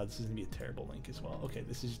 Oh god, this is gonna be a terrible link as well. Okay,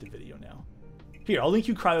 this is just a video now. Here, I'll link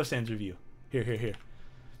you Cryosan's review. Here.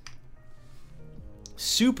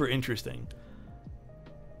 Super interesting.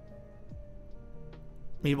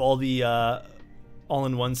 We have all the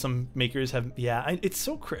all-in-one some makers have. Yeah, it's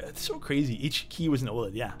so crazy. Each key was an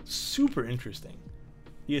OLED. Yeah, super interesting.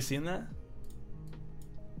 You guys seeing that?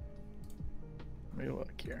 Let me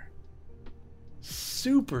look here.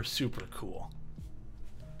 Super cool.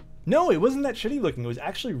 No, it wasn't that shitty looking. It was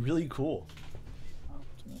actually really cool.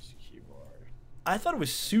 Optimus keyboard. I thought it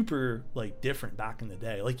was super like different back in the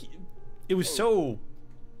day. Like it was so.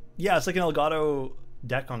 Yeah, it's like an Elgato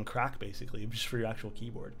deck on crack basically, just for your actual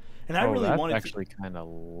keyboard. And I really that's wanted actually kind of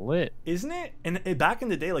lit. Isn't it? And back in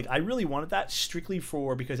the day, like I really wanted that strictly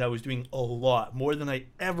because I was doing a lot more than I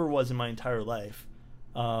ever was in my entire life,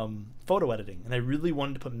 photo editing, and I really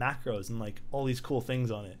wanted to put macros and like all these cool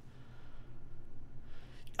things on it.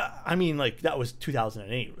 I mean, like that was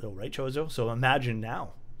 2008, though, right, Chozo? So imagine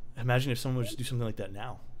now. Imagine if someone was to do something like that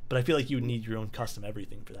now. But I feel like you would need your own custom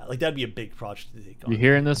everything for that. Like that'd be a big project to take on. You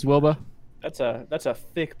hearing this, Wilba? That's a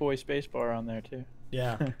thick boy spacebar on there too.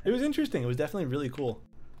 Yeah, it was interesting. It was definitely really cool.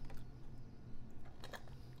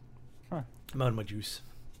 Huh. I'm out of my juice.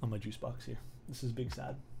 On my juice box here. This is big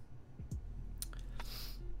sad.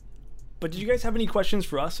 But did you guys have any questions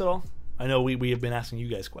for us at all? I know we have been asking you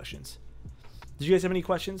guys questions. Did you guys have any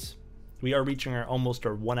questions? We are reaching almost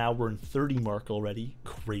our 1 hour and 30 mark already.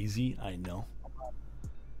 Crazy, I know.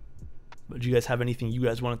 But do you guys have anything you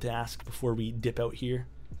guys wanted to ask before we dip out here?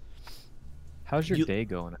 How's your day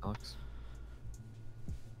going, Alex?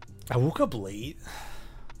 I woke up late,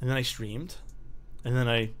 and then I streamed, and then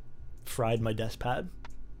I fried my desk pad.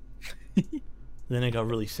 Then I got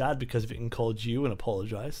really sad because of it and called you and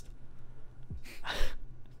apologized.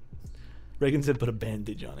 Reagan said put a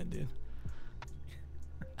bandage on it, dude.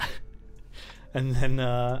 And then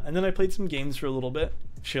I played some games for a little bit,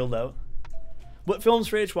 chilled out. What films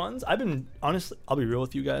for H1s? I've been, honestly, I'll be real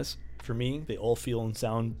with you guys. For me, they all feel and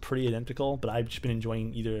sound pretty identical, but I've just been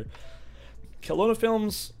enjoying either Kelowna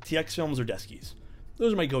films, TX films, or Deskies.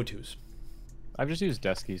 Those are my go-tos. I've just used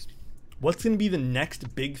Deskies. What's going to be the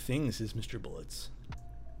next big thing, says Mr. Bullets?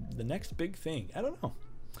 The next big thing? I don't know.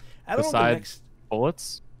 I don't know what the next...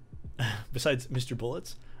 Bullets? Besides Mr.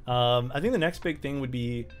 Bullets. I think the next big thing would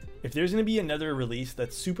be if there's going to be another release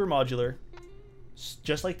that's super modular,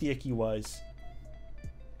 just like the Icky was,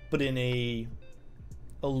 but in a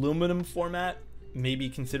aluminum format, maybe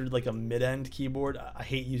considered like a mid-end keyboard. I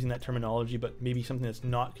hate using that terminology, but maybe something that's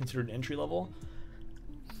not considered entry level.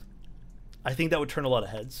 I think that would turn a lot of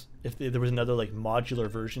heads if there was another like modular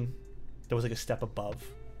version that was like a step above.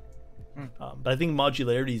 But I think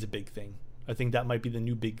modularity is a big thing. I think that might be the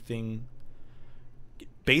new big thing.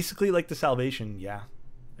 Basically, like the Salvation, yeah.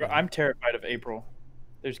 I'm terrified of April.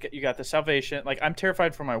 You got the Salvation. Like, I'm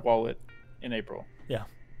terrified for my wallet in April. Yeah.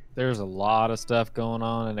 There's a lot of stuff going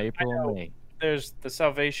on in April and May. There's the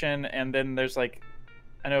Salvation, and then there's like,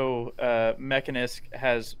 I know Mechanist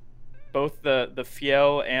has both the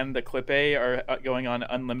Fiel and the Clip A are going on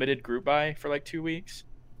unlimited group buy for like 2 weeks.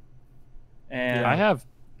 And I have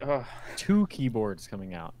 2 keyboards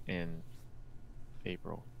coming out in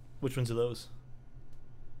April. Which ones are those?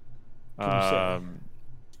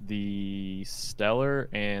 The Stellar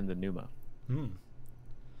and the Numa.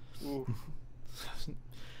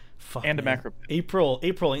 Fuck, and a man. macro. April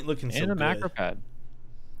ain't looking so good. And a macro pad.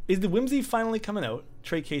 Is the Whimsy finally coming out?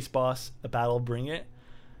 Tray case boss, a battle, bring it.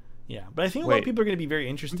 Yeah, but I think a lot of people are going to be very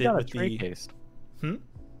interested Who's got with a tray the case?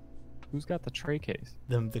 Who's got the tray case?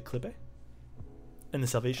 The Clip A and the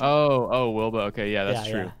Salvation. Oh, Wilba. Okay, yeah, that's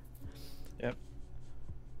true. Yeah. Yep.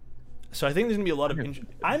 So I think there's going to be a lot of interest.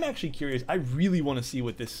 I'm actually curious. I really want to see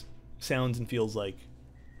what this sounds and feels like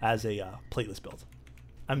as a plateless build.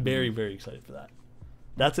 I'm very, very excited for that.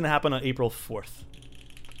 That's going to happen on April 4th.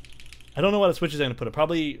 I don't know what switches I'm going to put.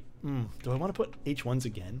 Probably, do I want to put H1s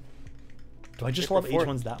again? Do I just love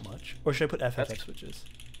H1s that much? Or should I put FFF switches?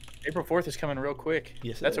 April 4th is coming real quick.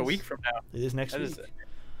 Yes, that's a week from now. It is next week.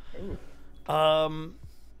 Ooh.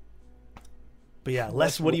 But yeah,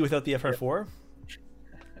 less Woody without the FR4.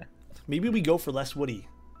 Maybe we go for less Woody,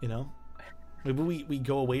 you know? Maybe we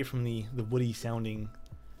go away from the Woody sounding.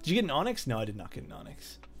 Did you get an Onyx? No, I did not get an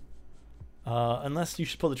Onyx. Unless you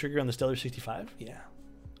should pull the trigger on the Stellar 65. Yeah.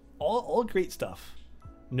 All great stuff.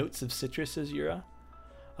 Notes of Citrus, says Yura.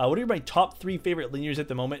 What are my top 3 favorite linears at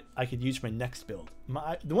the moment I could use for my next build?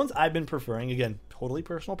 The ones I've been preferring, again, totally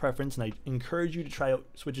personal preference, and I encourage you to try out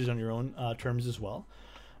switches on your own terms as well.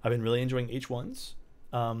 I've been really enjoying H1s.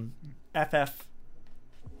 F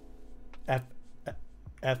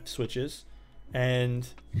switches, and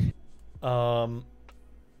what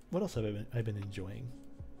else have I been enjoying?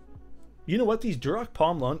 You know what? These Duroc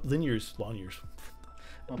Palm linears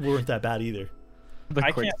weren't that bad either. The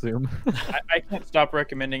quick zoom. I can't stop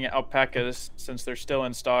recommending alpacas since they're still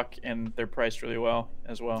in stock and they're priced really well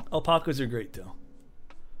as well. Alpacas are great though.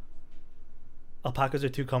 Alpacas are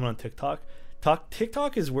too common on TikTok.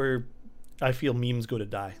 TikTok is where I feel memes go to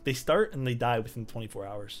die. They start and they die within 24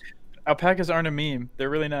 hours. Alpacas aren't a meme. They're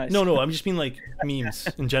really nice. No, I'm just mean like memes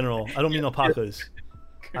in general. I don't mean alpacas.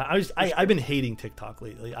 I've been hating TikTok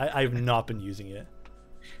lately. I've not been using it.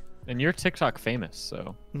 And you're TikTok famous,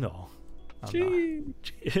 so. No. Random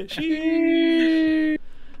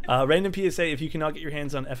PSA: if you cannot get your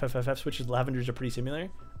hands on FFFF switches, Lavenders are pretty similar.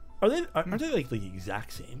 Aren't they like the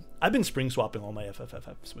exact same? I've been spring swapping all my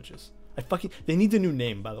FFFF switches. They need a new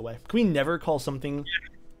name, by the way. Can we never call something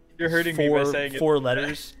You're hurting me by saying 4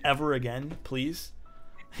 letters ever again, please?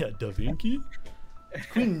 Yeah, Da Vinci.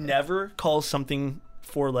 Can we never call something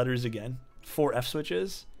 4 letters again? 4 F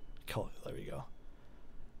switches? There we go.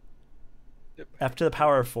 F to the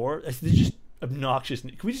power of 4. They're just obnoxious.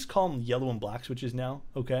 Can we just call them yellow and black switches now?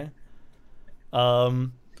 Okay.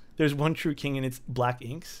 There's one true king and it's black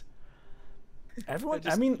inks. Everyone,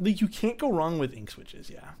 I mean, like, you can't go wrong with ink switches.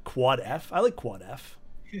 Yeah, Quad F. I like Quad F.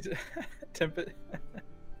 Tempest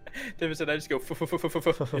said, "I just go.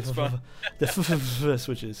 It's fun." The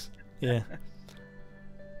switches. Yeah.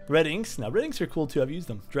 Red inks. Now, red inks are cool too. I've used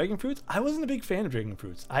them. Dragon fruits. I wasn't a big fan of dragon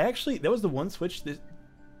fruits. That was the one switch that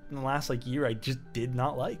in the last year I just did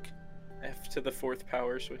not like. F to the 4th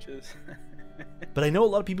power switches. But I know a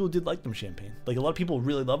lot of people who did like them, Champagne. Like, a lot of people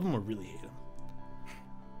really love them or really hate them.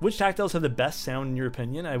 Which tactiles have the best sound in your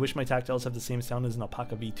opinion? I wish my tactiles have the same sound as an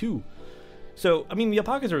Alpaca V2. So, I mean, the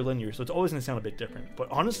Alpacas are linear, so it's always going to sound a bit different. But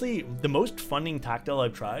honestly, the most funding tactile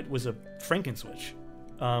I've tried was a Franken switch,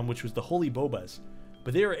 which was the Holy Bobas.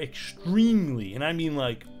 But they are extremely, and I mean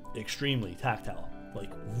like extremely tactile.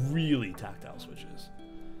 Like, really tactile switches.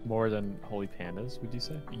 More than Holy Pandas, would you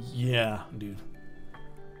say? Yeah, dude.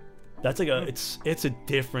 That's like it's a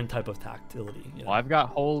different type of tactility. You know? Well, I've got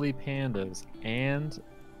Holy Pandas, and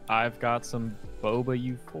I've got some Boba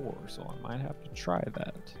U4, so I might have to try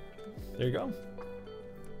that. There you go.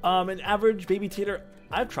 An average baby tater.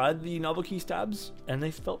 I've tried the Novel Key stabs, and they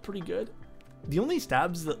felt pretty good. The only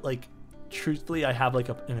stabs that, like, truthfully, I have like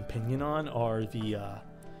an opinion on are the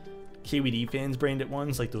KBD fans branded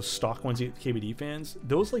ones, like those stock ones you get KBD fans.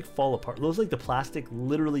 Those like fall apart. Those, like, the plastic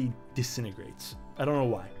literally disintegrates. I don't know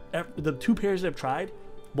why. The 2 pairs that I've tried,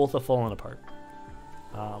 both have fallen apart.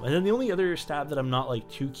 And then the only other stab that I'm not like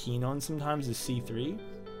too keen on sometimes is C3.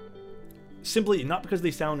 Simply not because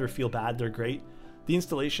they sound or feel bad, they're great. The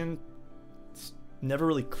installation never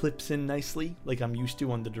really clips in nicely like I'm used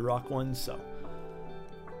to on the Duroc ones, so.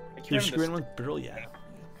 The screen one's brittle, yeah.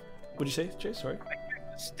 What'd you say, Jay? Sorry.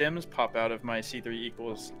 Stems pop out of my C3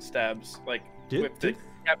 equals stabs, like did?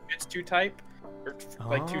 It's too tight, or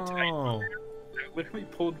like too tight. Oh. I literally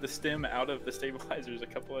pulled the stem out of the stabilizers a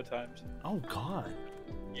couple of times. Oh god.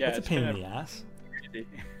 Yeah, that's a pain in the ass. Crazy.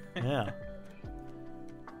 Yeah.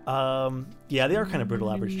 Yeah, they are kind of brittle,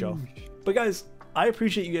 average Joe. But guys, I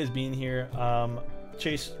appreciate you guys being here.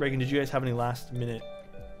 Chase, Reagan, did you guys have any last minute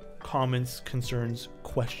comments, concerns,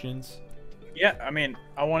 questions? Yeah, I mean,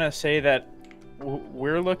 I want to say that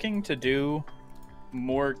we're looking to do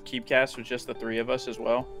more Keepcasts with just the 3 of us as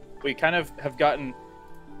well. We kind of have gotten,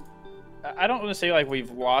 I don't want to say like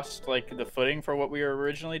we've lost like the footing for what we were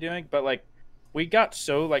originally doing, but like we got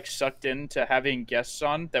so like sucked into having guests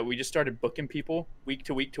on that we just started booking people week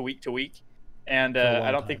to week to week to week. And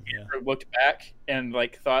I don't think we ever looked back and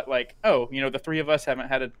like thought like, oh, you know, the 3 of us haven't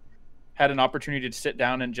had an opportunity to sit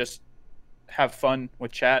down and just have fun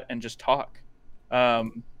with chat and just talk.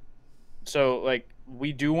 So like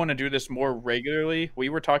we do want to do this more regularly. We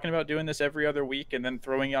were talking about doing this every other week and then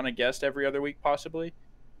throwing on a guest every other week possibly.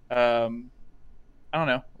 I don't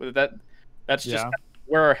know. That's just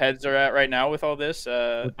where our heads are at right now with all this.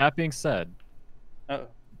 With that being said,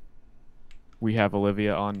 we have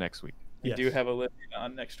Olivia on next week. We do have Olivia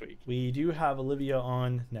on next week. We do have Olivia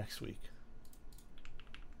on next week.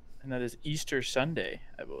 And that is Easter Sunday,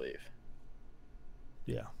 I believe.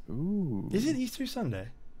 Yeah. Ooh. Is it Easter Sunday?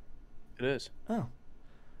 It is. Oh.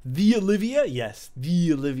 The Olivia? Yes,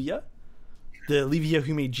 the Olivia. The Olivia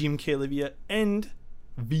who made GMK Olivia and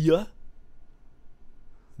Via.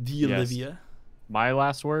 The Yes. Olivia. My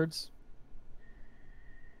last words.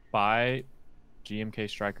 Buy GMK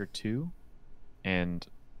Striker 2 and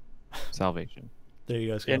Salvation. There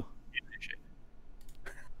you guys go.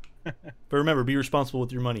 But remember, be responsible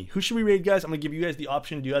with your money. Who should we raid, guys? I'm going to give you guys the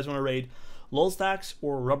option. Do you guys want to raid Lulstacks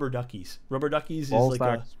or Rubber Duckies? Rubber Duckies is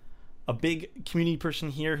like a big community person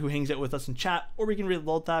here who hangs out with us in chat. Or we can raid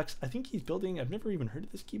Lulstacks. I think he's building, I've never even heard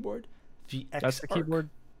of this keyboard. The X That's the keyboard.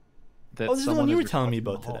 That this is the one you were telling me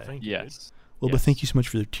about today. Thank you, yes. Well, Yes. but thank you so much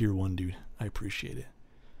for the tier 1, dude. I appreciate it.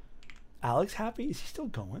 Alex happy? Is he still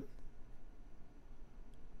going?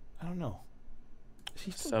 I don't know. Is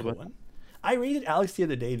he still going? I rated Alex the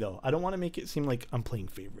other day, though. I don't want to make it seem like I'm playing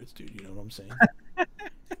favorites, dude. You know what I'm saying?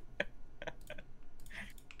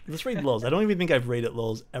 Let's raid Lulz. I don't even think I've rated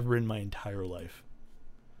Lulz ever in my entire life.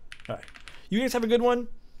 All right. You guys have a good one.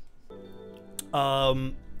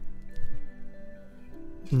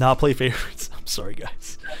 Not play favorites. I'm sorry,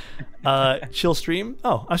 guys. Chill stream.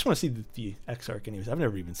 Oh, I just want to see the X-Arc anyways. I've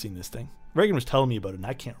never even seen this thing. Reagan was telling me about it, and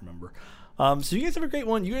I can't remember. So you guys have a great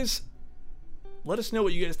one. You guys let us know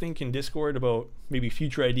what you guys think in Discord about maybe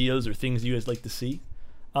future ideas or things you guys like to see.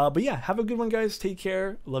 But yeah, have a good one, guys. Take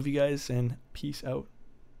care. Love you guys, and peace out.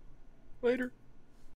 Later.